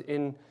closed.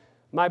 In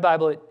my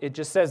Bible, it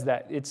just says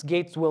that. Its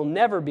gates will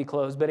never be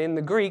closed. But in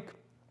the Greek,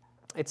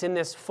 it's in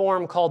this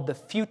form called the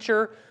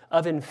future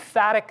of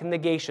emphatic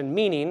negation,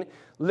 meaning,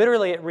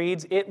 literally it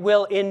reads, it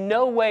will in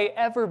no way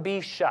ever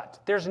be shut.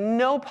 There's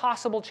no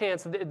possible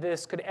chance that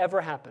this could ever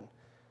happen.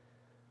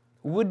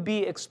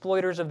 Would-be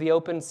exploiters of the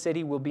open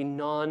city will be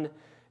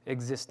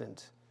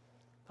non-existent.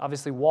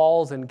 Obviously,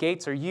 walls and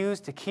gates are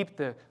used to keep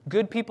the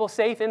good people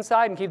safe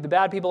inside and keep the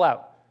bad people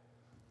out.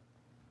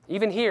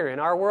 Even here in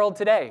our world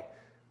today,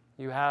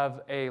 you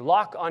have a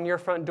lock on your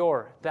front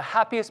door. The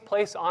happiest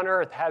place on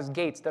earth has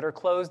gates that are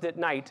closed at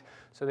night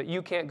so that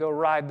you can't go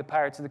ride the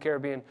Pirates of the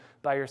Caribbean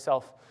by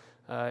yourself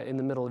in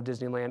the middle of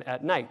Disneyland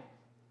at night.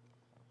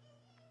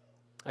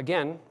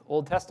 Again,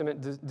 Old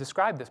Testament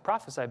described this,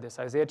 prophesied this.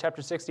 Isaiah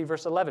chapter 60,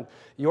 verse 11.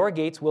 Your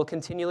gates will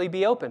continually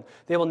be open.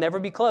 They will never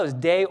be closed,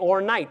 day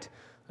or night.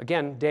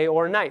 Again, day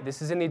or night. This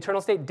is in the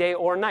eternal state, day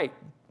or night.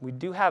 We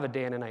do have a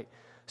day and a night.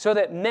 So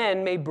that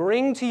men may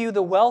bring to you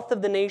the wealth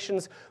of the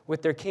nations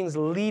with their kings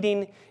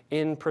leading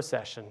in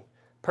procession.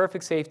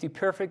 Perfect safety,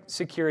 perfect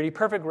security,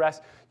 perfect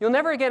rest. You'll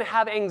never again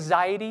have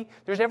anxiety.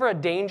 There's never a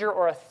danger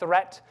or a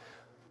threat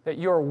that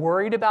you're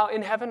worried about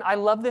in heaven. I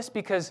love this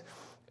because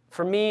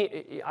for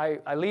me,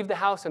 I leave the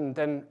house, and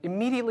then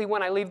immediately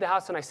when I leave the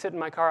house and I sit in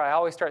my car, I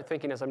always start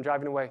thinking as I'm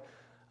driving away,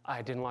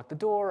 I didn't lock the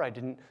door, I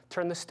didn't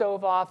turn the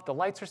stove off, the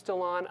lights are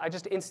still on. I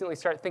just instantly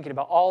start thinking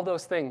about all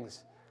those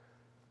things.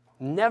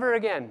 Never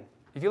again.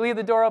 If you leave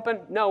the door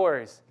open, no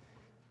worries.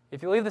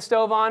 If you leave the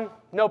stove on,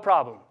 no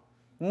problem.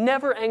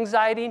 never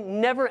anxiety,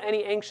 never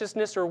any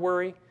anxiousness or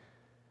worry.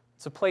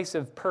 It's a place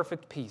of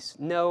perfect peace,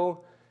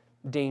 no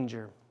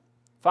danger.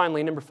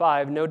 Finally, number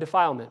 5, no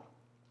defilement.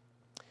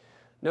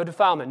 No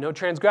defilement, no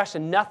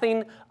transgression,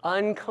 nothing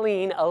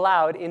unclean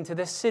allowed into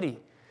this city.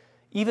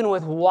 Even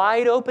with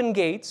wide open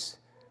gates,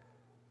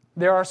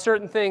 there are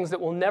certain things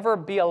that will never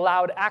be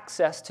allowed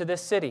access to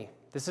this city.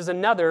 This is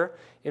another,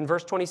 in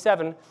verse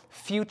 27,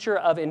 future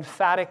of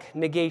emphatic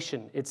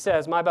negation. It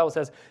says, my Bible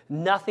says,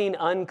 nothing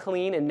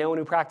unclean and no one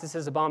who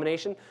practices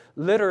abomination.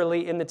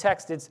 Literally in the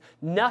text, it's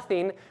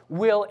nothing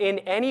will in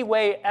any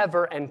way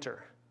ever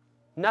enter.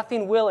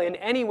 Nothing will in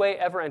any way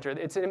ever enter.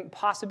 It's an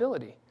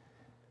impossibility.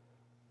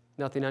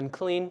 Nothing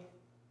unclean,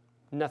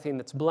 nothing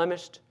that's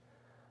blemished,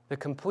 the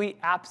complete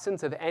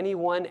absence of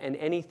anyone and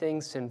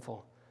anything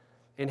sinful.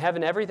 In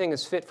heaven, everything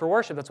is fit for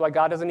worship. That's why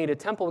God doesn't need a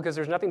temple, because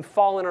there's nothing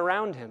fallen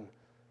around him.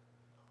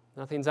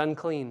 Nothing's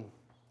unclean.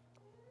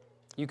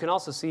 You can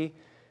also see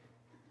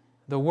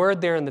the word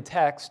there in the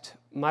text.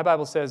 My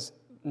Bible says,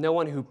 no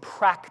one who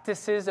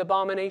practices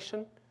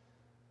abomination.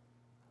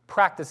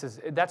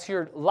 Practices. That's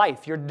your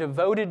life. You're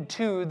devoted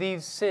to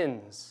these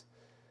sins.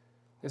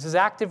 This is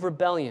active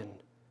rebellion.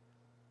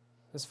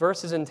 This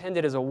verse is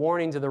intended as a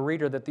warning to the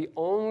reader that the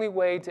only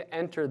way to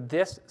enter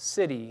this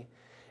city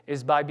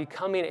is by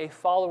becoming a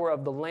follower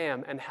of the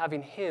Lamb and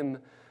having him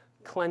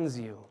cleanse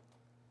you.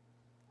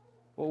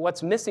 Well,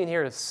 what's missing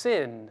here is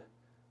sin.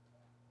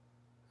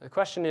 The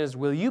question is,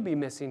 will you be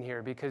missing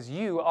here? Because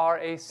you are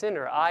a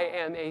sinner. I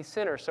am a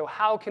sinner. So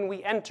how can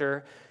we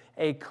enter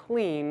a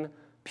clean,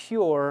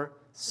 pure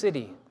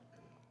city?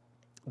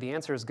 The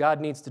answer is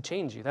God needs to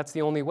change you. That's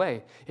the only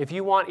way. If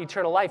you want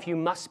eternal life, you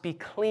must be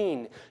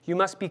clean. You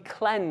must be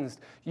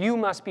cleansed. You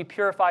must be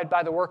purified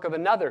by the work of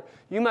another.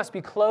 You must be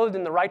clothed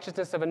in the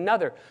righteousness of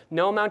another.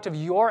 No amount of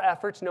your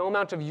efforts, no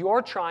amount of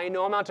your trying,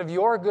 no amount of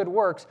your good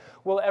works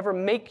will ever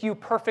make you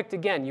perfect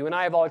again. You and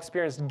I have all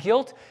experienced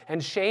guilt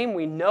and shame.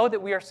 We know that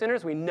we are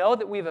sinners. We know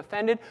that we've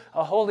offended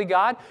a holy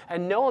God.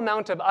 And no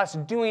amount of us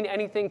doing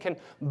anything can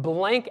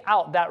blank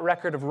out that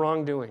record of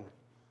wrongdoing.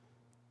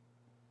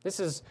 This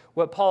is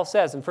what Paul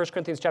says in 1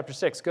 Corinthians chapter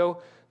 6.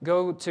 Go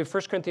to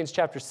 1 Corinthians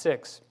chapter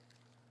 6.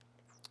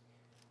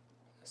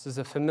 This is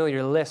a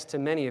familiar list to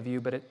many of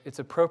you, but it's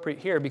appropriate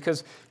here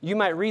because you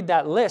might read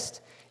that list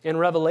in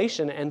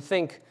Revelation and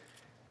think,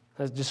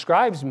 that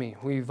describes me.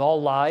 We've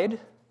all lied.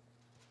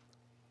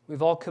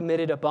 We've all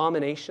committed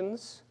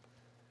abominations.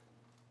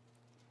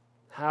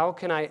 How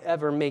can I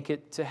ever make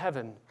it to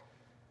heaven?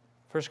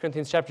 1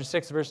 Corinthians chapter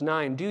 6, verse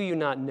 9, do you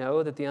not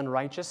know that the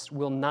unrighteous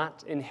will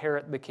not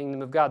inherit the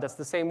kingdom of God? That's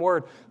the same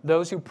word,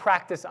 those who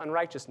practice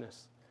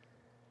unrighteousness.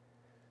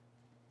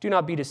 Do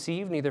not be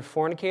deceived, neither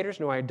fornicators,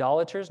 nor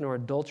idolaters, nor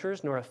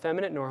adulterers, nor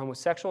effeminate, nor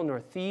homosexual, nor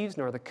thieves,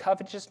 nor the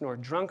covetous, nor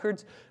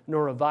drunkards,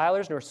 nor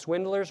revilers, nor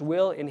swindlers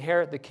will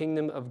inherit the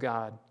kingdom of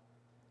God.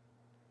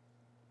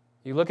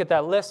 You look at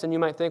that list and you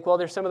might think, well,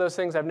 there's some of those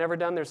things I've never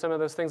done, there's some of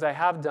those things I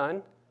have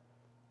done.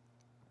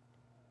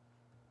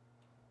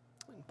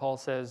 Paul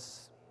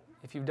says,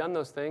 if you've done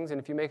those things and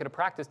if you make it a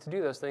practice to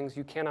do those things,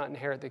 you cannot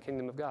inherit the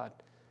kingdom of God.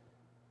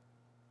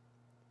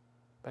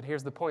 But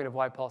here's the point of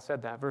why Paul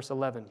said that. Verse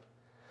 11,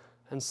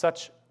 and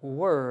such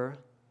were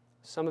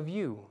some of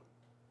you,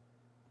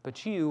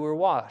 but you were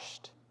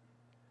washed.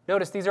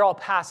 Notice these are all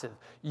passive.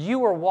 You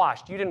were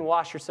washed. You didn't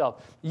wash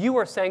yourself. You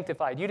were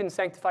sanctified. You didn't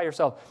sanctify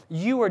yourself.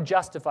 You were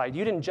justified.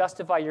 You didn't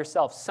justify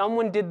yourself.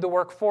 Someone did the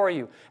work for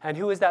you. And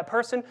who is that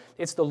person?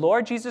 It's the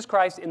Lord Jesus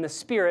Christ in the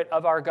Spirit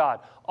of our God.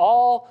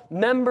 All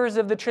members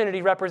of the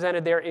Trinity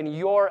represented there in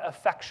your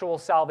effectual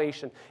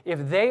salvation.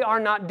 If they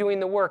are not doing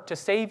the work to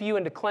save you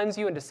and to cleanse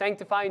you and to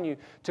sanctify you,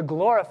 to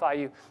glorify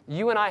you,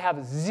 you and I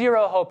have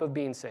zero hope of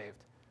being saved.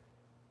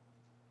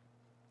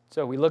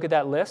 So we look at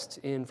that list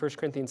in 1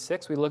 Corinthians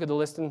 6. We look at the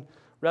list in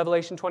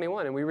Revelation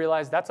 21, and we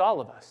realize that's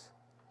all of us.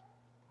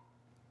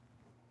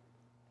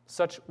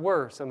 Such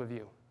were some of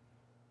you.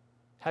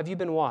 Have you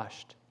been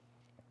washed?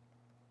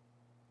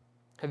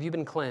 Have you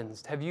been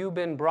cleansed? Have you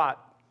been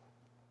brought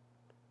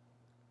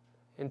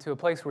into a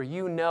place where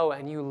you know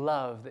and you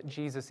love that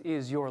Jesus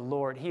is your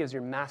Lord? He is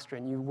your master,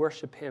 and you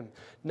worship him.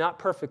 Not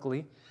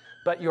perfectly,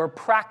 but your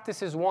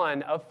practice is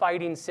one of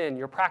fighting sin.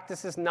 Your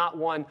practice is not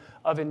one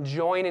of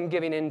enjoying and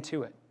giving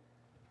into it.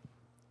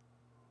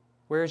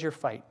 Where is your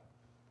fight?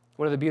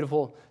 One of the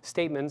beautiful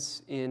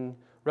statements in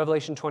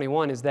Revelation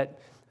 21 is that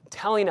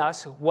telling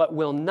us what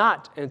will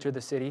not enter the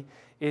city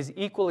is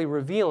equally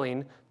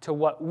revealing to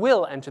what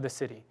will enter the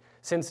city.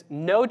 Since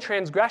no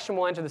transgression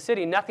will enter the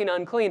city, nothing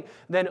unclean,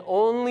 then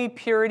only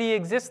purity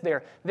exists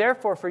there.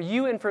 Therefore, for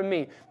you and for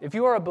me, if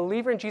you are a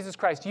believer in Jesus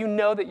Christ, you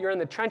know that you're in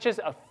the trenches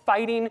of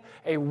fighting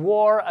a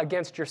war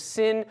against your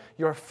sin,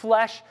 your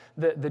flesh,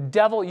 the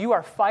devil. You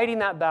are fighting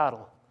that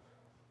battle.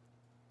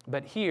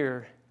 But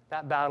here,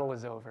 that battle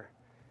is over.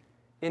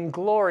 In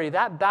glory,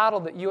 that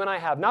battle that you and I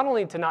have, not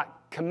only to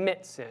not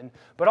commit sin,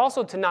 but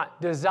also to not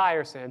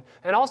desire sin,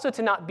 and also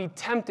to not be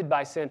tempted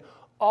by sin,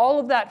 all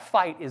of that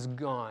fight is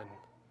gone.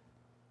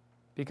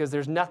 Because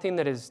there's nothing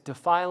that is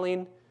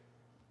defiling,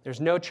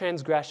 there's no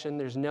transgression,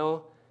 there's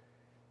no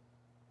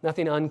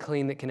nothing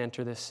unclean that can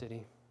enter this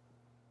city.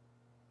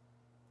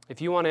 If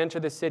you want to enter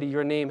this city,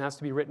 your name has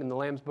to be written in the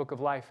Lamb's Book of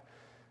Life.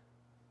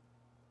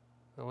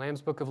 The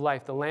Lamb's Book of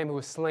Life, the Lamb who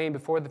was slain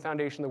before the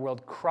foundation of the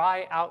world.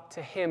 Cry out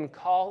to him,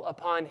 call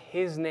upon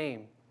his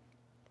name.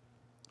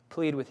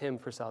 Plead with him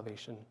for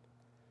salvation.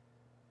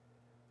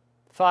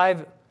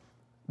 5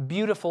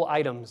 beautiful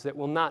items that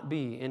will not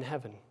be in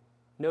heaven.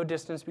 No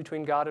distance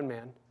between God and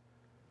man.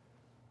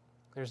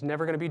 There's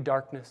never going to be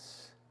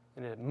darkness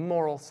in a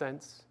moral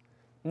sense.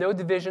 No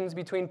divisions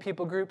between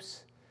people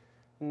groups.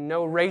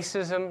 No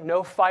racism,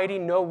 no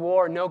fighting, no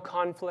war, no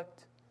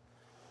conflict.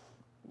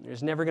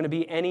 There's never going to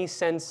be any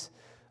sense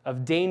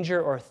of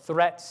danger or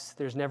threats.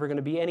 There's never going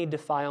to be any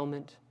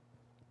defilement.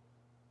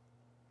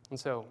 And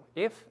so,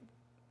 if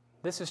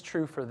this is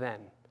true for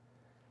then,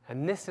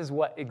 and this is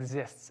what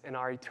exists in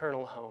our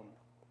eternal home,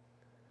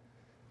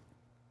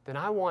 then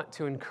I want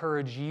to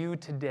encourage you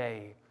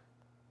today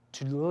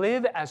to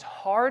live as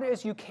hard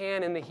as you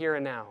can in the here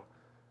and now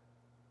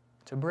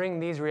to bring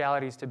these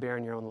realities to bear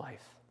in your own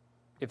life.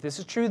 If this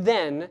is true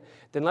then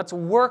let's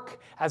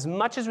work as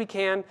much as we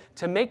can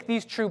to make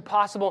these true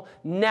possible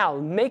now.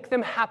 Make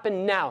them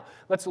happen now.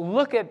 Let's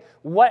look at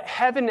what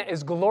heaven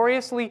is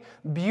gloriously,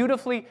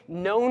 beautifully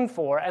known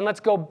for, and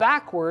let's go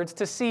backwards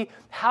to see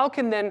how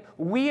can then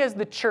we as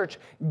the church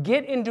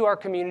get into our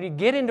community,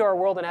 get into our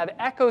world, and have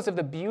echoes of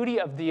the beauty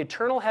of the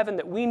eternal heaven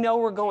that we know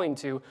we're going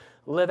to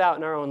live out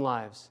in our own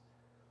lives.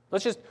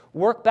 Let's just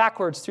work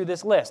backwards through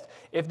this list.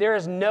 If there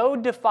is no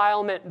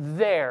defilement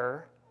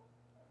there,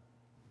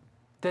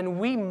 then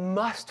we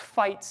must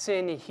fight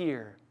sin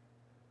here.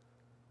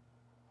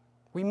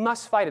 We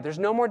must fight it. There's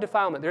no more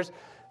defilement. There's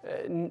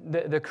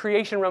the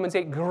creation, Romans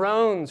 8,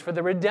 groans for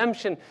the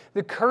redemption.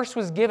 The curse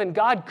was given.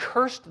 God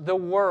cursed the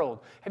world.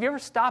 Have you ever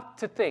stopped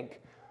to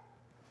think?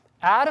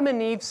 Adam and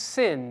Eve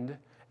sinned,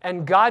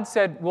 and God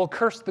said, we'll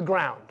curse the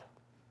ground.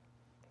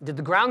 Did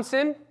the ground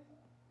sin?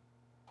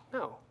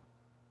 No.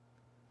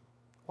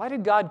 Why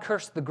did God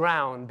curse the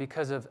ground?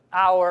 Because of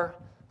our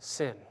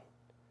sin.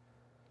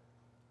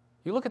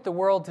 You look at the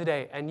world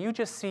today, and you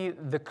just see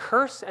the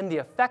curse and the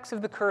effects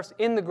of the curse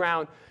in the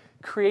ground,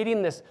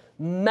 creating this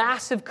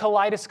massive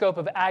kaleidoscope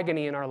of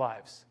agony in our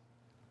lives.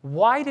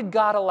 Why did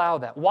God allow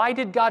that? Why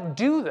did God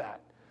do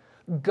that?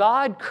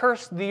 God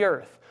cursed the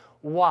earth.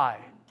 Why?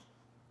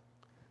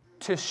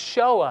 To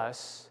show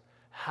us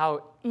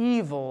how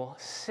evil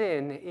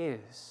sin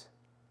is.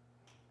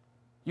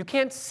 You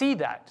can't see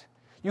that.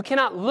 You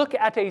cannot look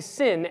at a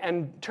sin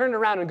and turn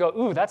around and go,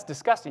 ooh, that's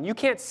disgusting. You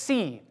can't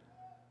see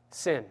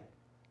sin.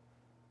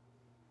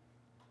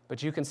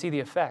 But you can see the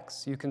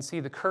effects. You can see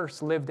the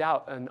curse lived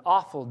out in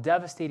awful,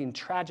 devastating,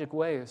 tragic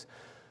ways.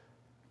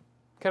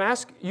 Can I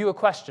ask you a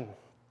question?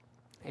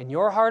 In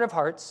your heart of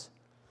hearts,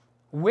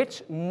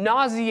 which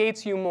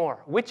nauseates you more?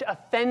 Which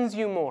offends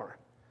you more?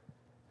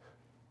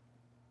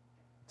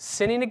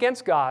 Sinning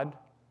against God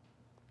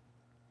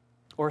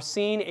or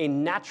seeing a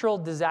natural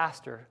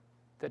disaster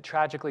that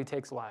tragically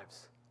takes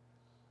lives?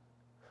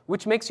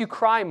 Which makes you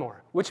cry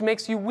more? Which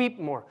makes you weep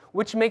more?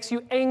 Which makes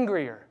you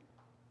angrier?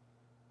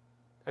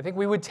 I think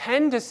we would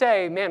tend to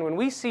say, man, when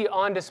we see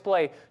on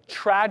display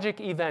tragic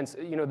events,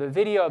 the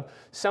video of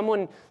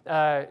someone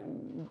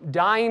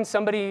dying,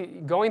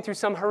 somebody going through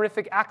some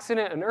horrific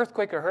accident, an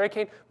earthquake or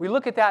hurricane, we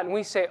look at that and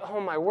we say,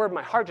 oh my word,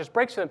 my heart just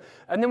breaks for them.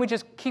 And then we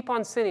just keep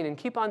on sinning,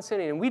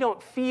 and we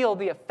don't feel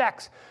the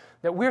effects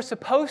that we're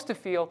supposed to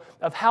feel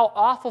of how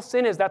awful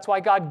sin is. That's why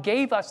God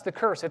gave us the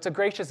curse. It's a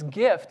gracious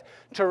gift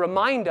to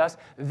remind us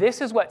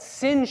this is what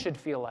sin should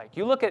feel like.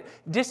 You look at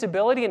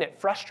disability and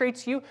it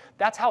frustrates you.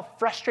 That's how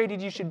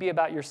frustrated you should be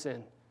about your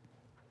sin.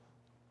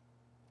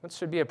 That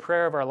should be a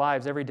prayer of our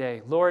lives every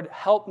day. Lord,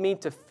 help me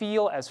to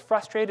feel as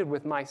frustrated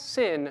with my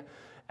sin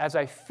as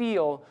I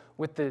feel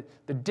with the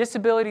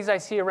disabilities I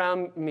see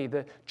around me,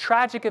 the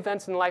tragic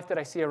events in life that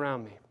I see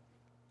around me.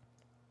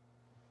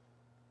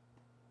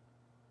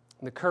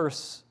 The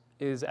curse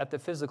is at the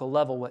physical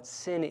level what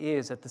sin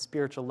is at the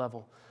spiritual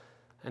level.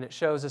 And it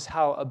shows us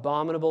how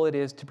abominable it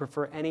is to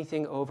prefer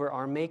anything over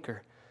our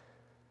Maker.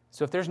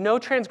 So if there's no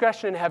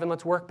transgression in heaven,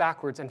 let's work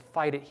backwards and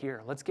fight it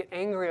here. Let's get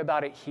angry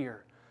about it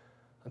here.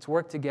 Let's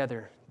work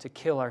together to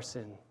kill our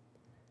sin.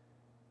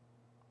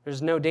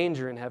 There's no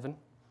danger in heaven.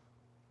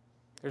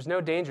 There's no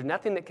danger.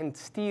 Nothing that can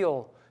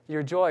steal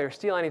your joy or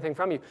steal anything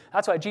from you.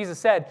 That's why Jesus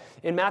said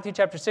in Matthew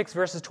chapter 6,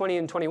 verses 20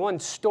 and 21,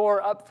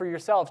 store up for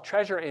yourselves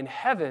treasure in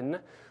heaven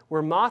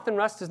where moth and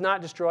rust does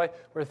not destroy,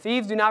 where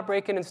thieves do not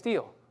break in and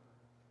steal.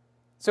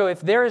 So if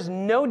there is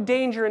no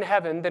danger in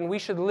heaven, then we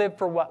should live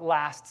for what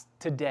lasts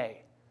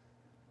today.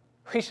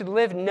 We should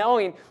live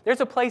knowing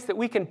there's a place that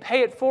we can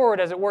pay it forward,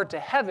 as it were, to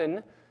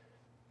heaven,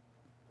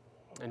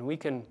 and we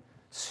can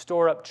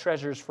store up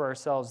treasures for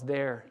ourselves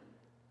there.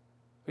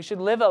 We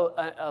should live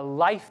a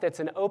life that's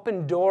an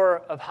open door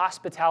of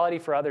hospitality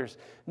for others,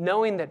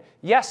 knowing that,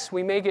 yes,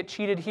 we may get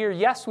cheated here.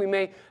 Yes, we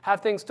may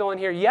have things stolen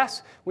here.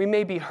 Yes, we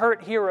may be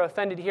hurt here or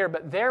offended here,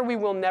 but there we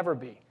will never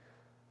be.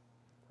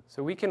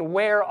 So we can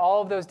wear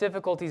all of those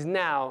difficulties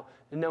now,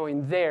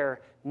 knowing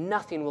there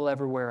nothing will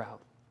ever wear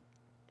out.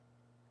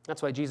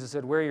 That's why Jesus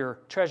said, where your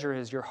treasure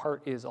is, your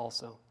heart is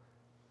also.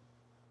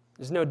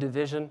 There's no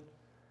division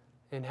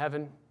in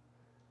heaven.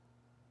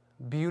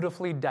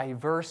 Beautifully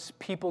diverse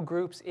people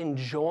groups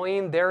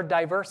enjoying their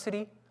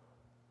diversity.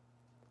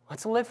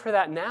 Let's live for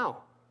that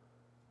now.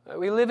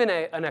 We live in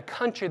a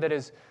country that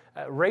is,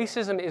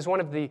 racism is one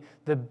of the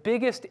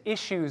biggest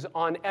issues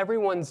on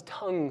everyone's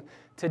tongue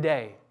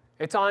today.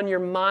 It's on your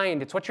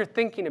mind. It's what you're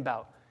thinking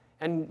about.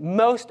 And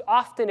most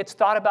often it's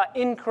thought about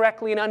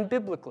incorrectly and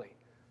unbiblically.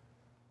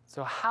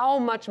 So how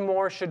much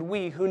more should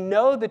we, who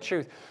know the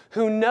truth,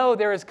 who know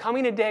there is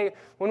coming a day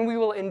when we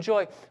will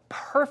enjoy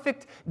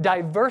perfect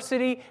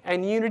diversity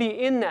and unity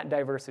in that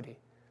diversity?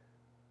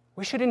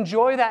 We should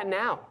enjoy that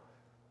now.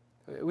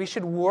 We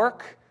should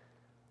work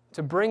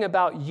to bring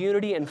about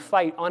unity and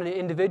fight on an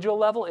individual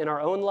level in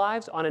our own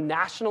lives, on a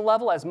national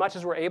level as much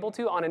as we're able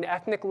to, on an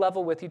ethnic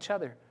level with each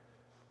other.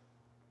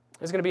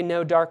 There's going to be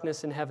no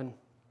darkness in heaven.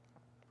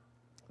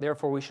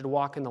 Therefore, we should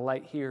walk in the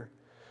light here.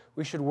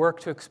 We should work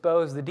to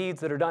expose the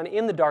deeds that are done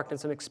in the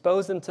darkness and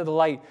expose them to the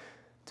light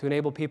to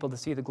enable people to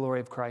see the glory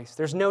of Christ.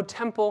 There's no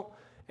temple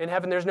in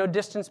heaven. There's no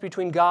distance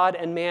between God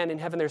and man in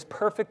heaven. There's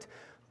perfect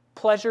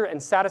pleasure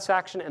and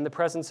satisfaction and the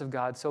presence of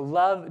God. So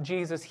love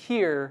Jesus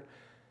here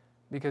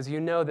because you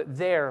know that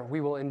there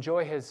we will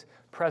enjoy his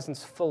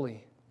presence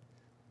fully.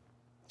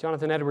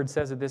 Jonathan Edwards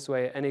says it this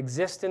way, an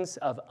existence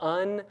of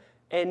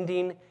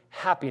unending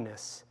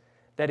happiness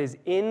that is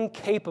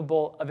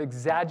incapable of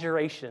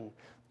exaggeration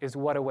is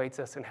what awaits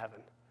us in heaven.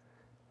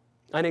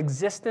 An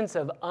existence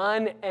of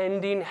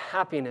unending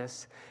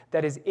happiness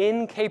that is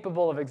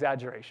incapable of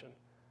exaggeration.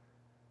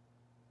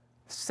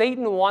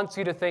 Satan wants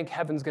you to think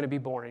heaven's going to be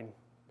boring.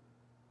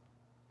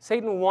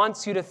 Satan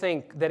wants you to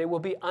think that it will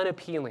be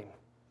unappealing.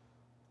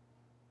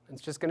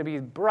 It's just going to be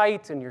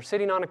bright, and you're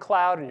sitting on a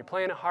cloud, and you're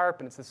playing a harp,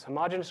 and it's this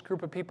homogeneous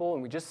group of people,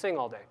 and we just sing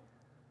all day.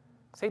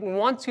 Satan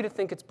wants you to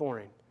think it's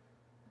boring.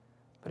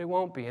 But it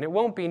won't be. And it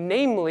won't be,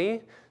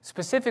 namely,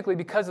 specifically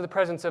because of the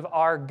presence of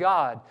our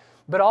God.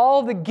 But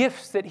all the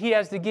gifts that he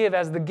has to give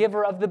as the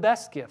giver of the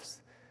best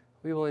gifts,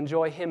 we will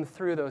enjoy him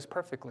through those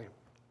perfectly.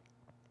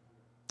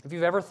 If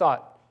you've ever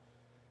thought,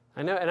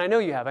 I know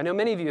you have, I know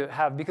many of you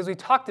have, because we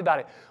talked about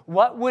it,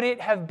 what would it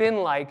have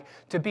been like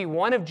to be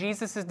one of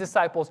Jesus'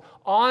 disciples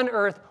on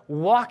earth,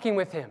 walking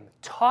with him,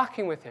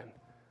 talking with him?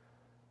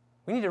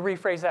 We need to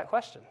rephrase that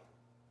question.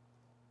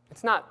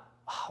 It's not,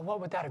 what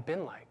would that have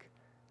been like?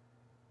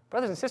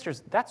 Brothers and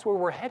sisters, that's where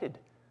we're headed.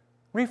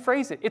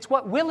 Rephrase it. It's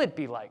what will it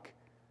be like?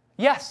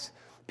 Yes,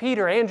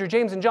 Peter, Andrew,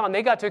 James, and John,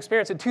 they got to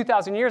experience it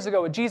 2,000 years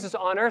ago with Jesus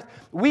on earth.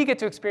 We get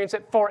to experience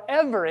it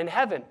forever in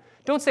heaven.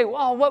 Don't say,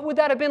 well, what would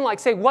that have been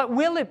like? Say, what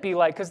will it be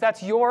like? Because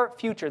that's your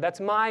future. That's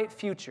my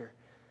future.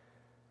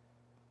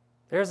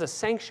 There's a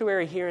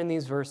sanctuary here in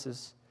these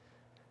verses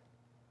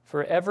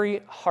for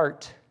every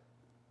heart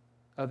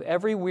of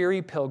every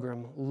weary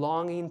pilgrim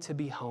longing to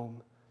be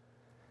home.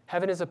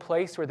 Heaven is a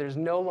place where there's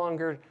no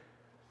longer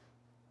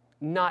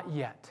not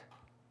yet.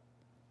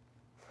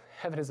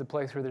 Heaven is a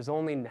place where there's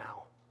only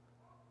now.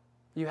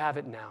 You have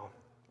it now.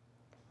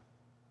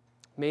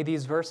 May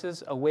these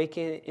verses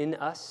awaken in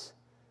us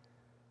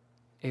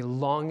a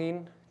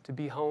longing to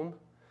be home.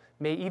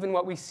 May even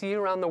what we see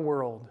around the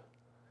world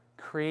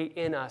create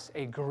in us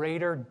a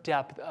greater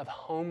depth of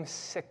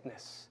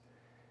homesickness.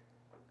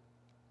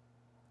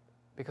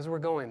 Because we're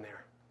going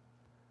there.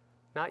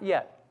 Not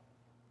yet,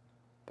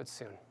 but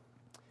soon.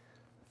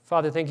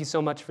 Father, thank you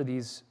so much for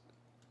these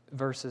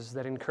verses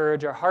that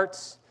encourage our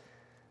hearts.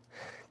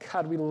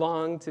 God, we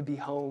long to be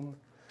home.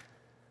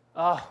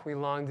 Oh, we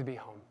long to be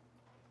home.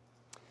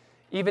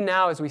 Even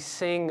now, as we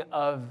sing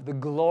of the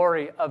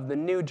glory of the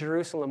New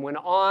Jerusalem, when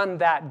on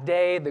that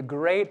day, the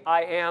great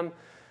I Am,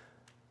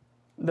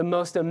 the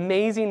most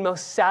amazing,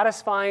 most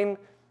satisfying,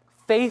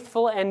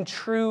 faithful, and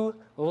true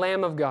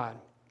Lamb of God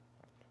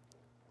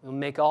will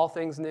make all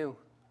things new.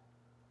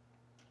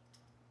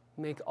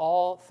 Make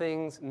all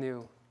things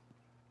new.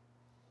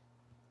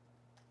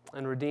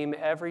 And redeem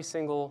every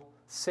single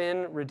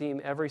sin, redeem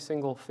every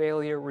single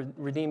failure,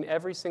 redeem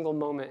every single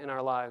moment in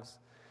our lives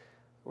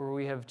where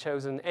we have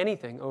chosen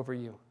anything over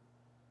you.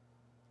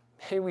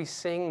 May we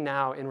sing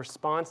now in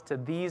response to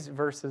these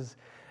verses,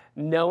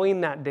 knowing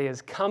that day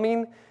is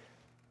coming.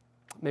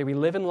 May we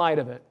live in light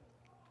of it.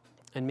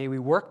 And may we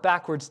work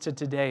backwards to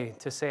today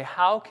to say,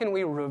 how can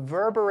we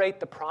reverberate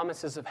the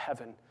promises of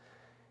heaven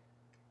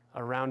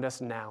around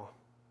us now?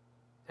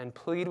 And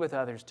plead with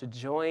others to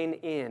join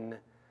in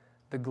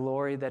the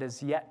glory that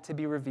is yet to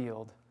be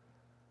revealed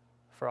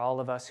for all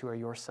of us who are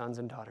your sons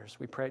and daughters.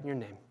 We pray it in your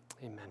name.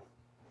 Amen.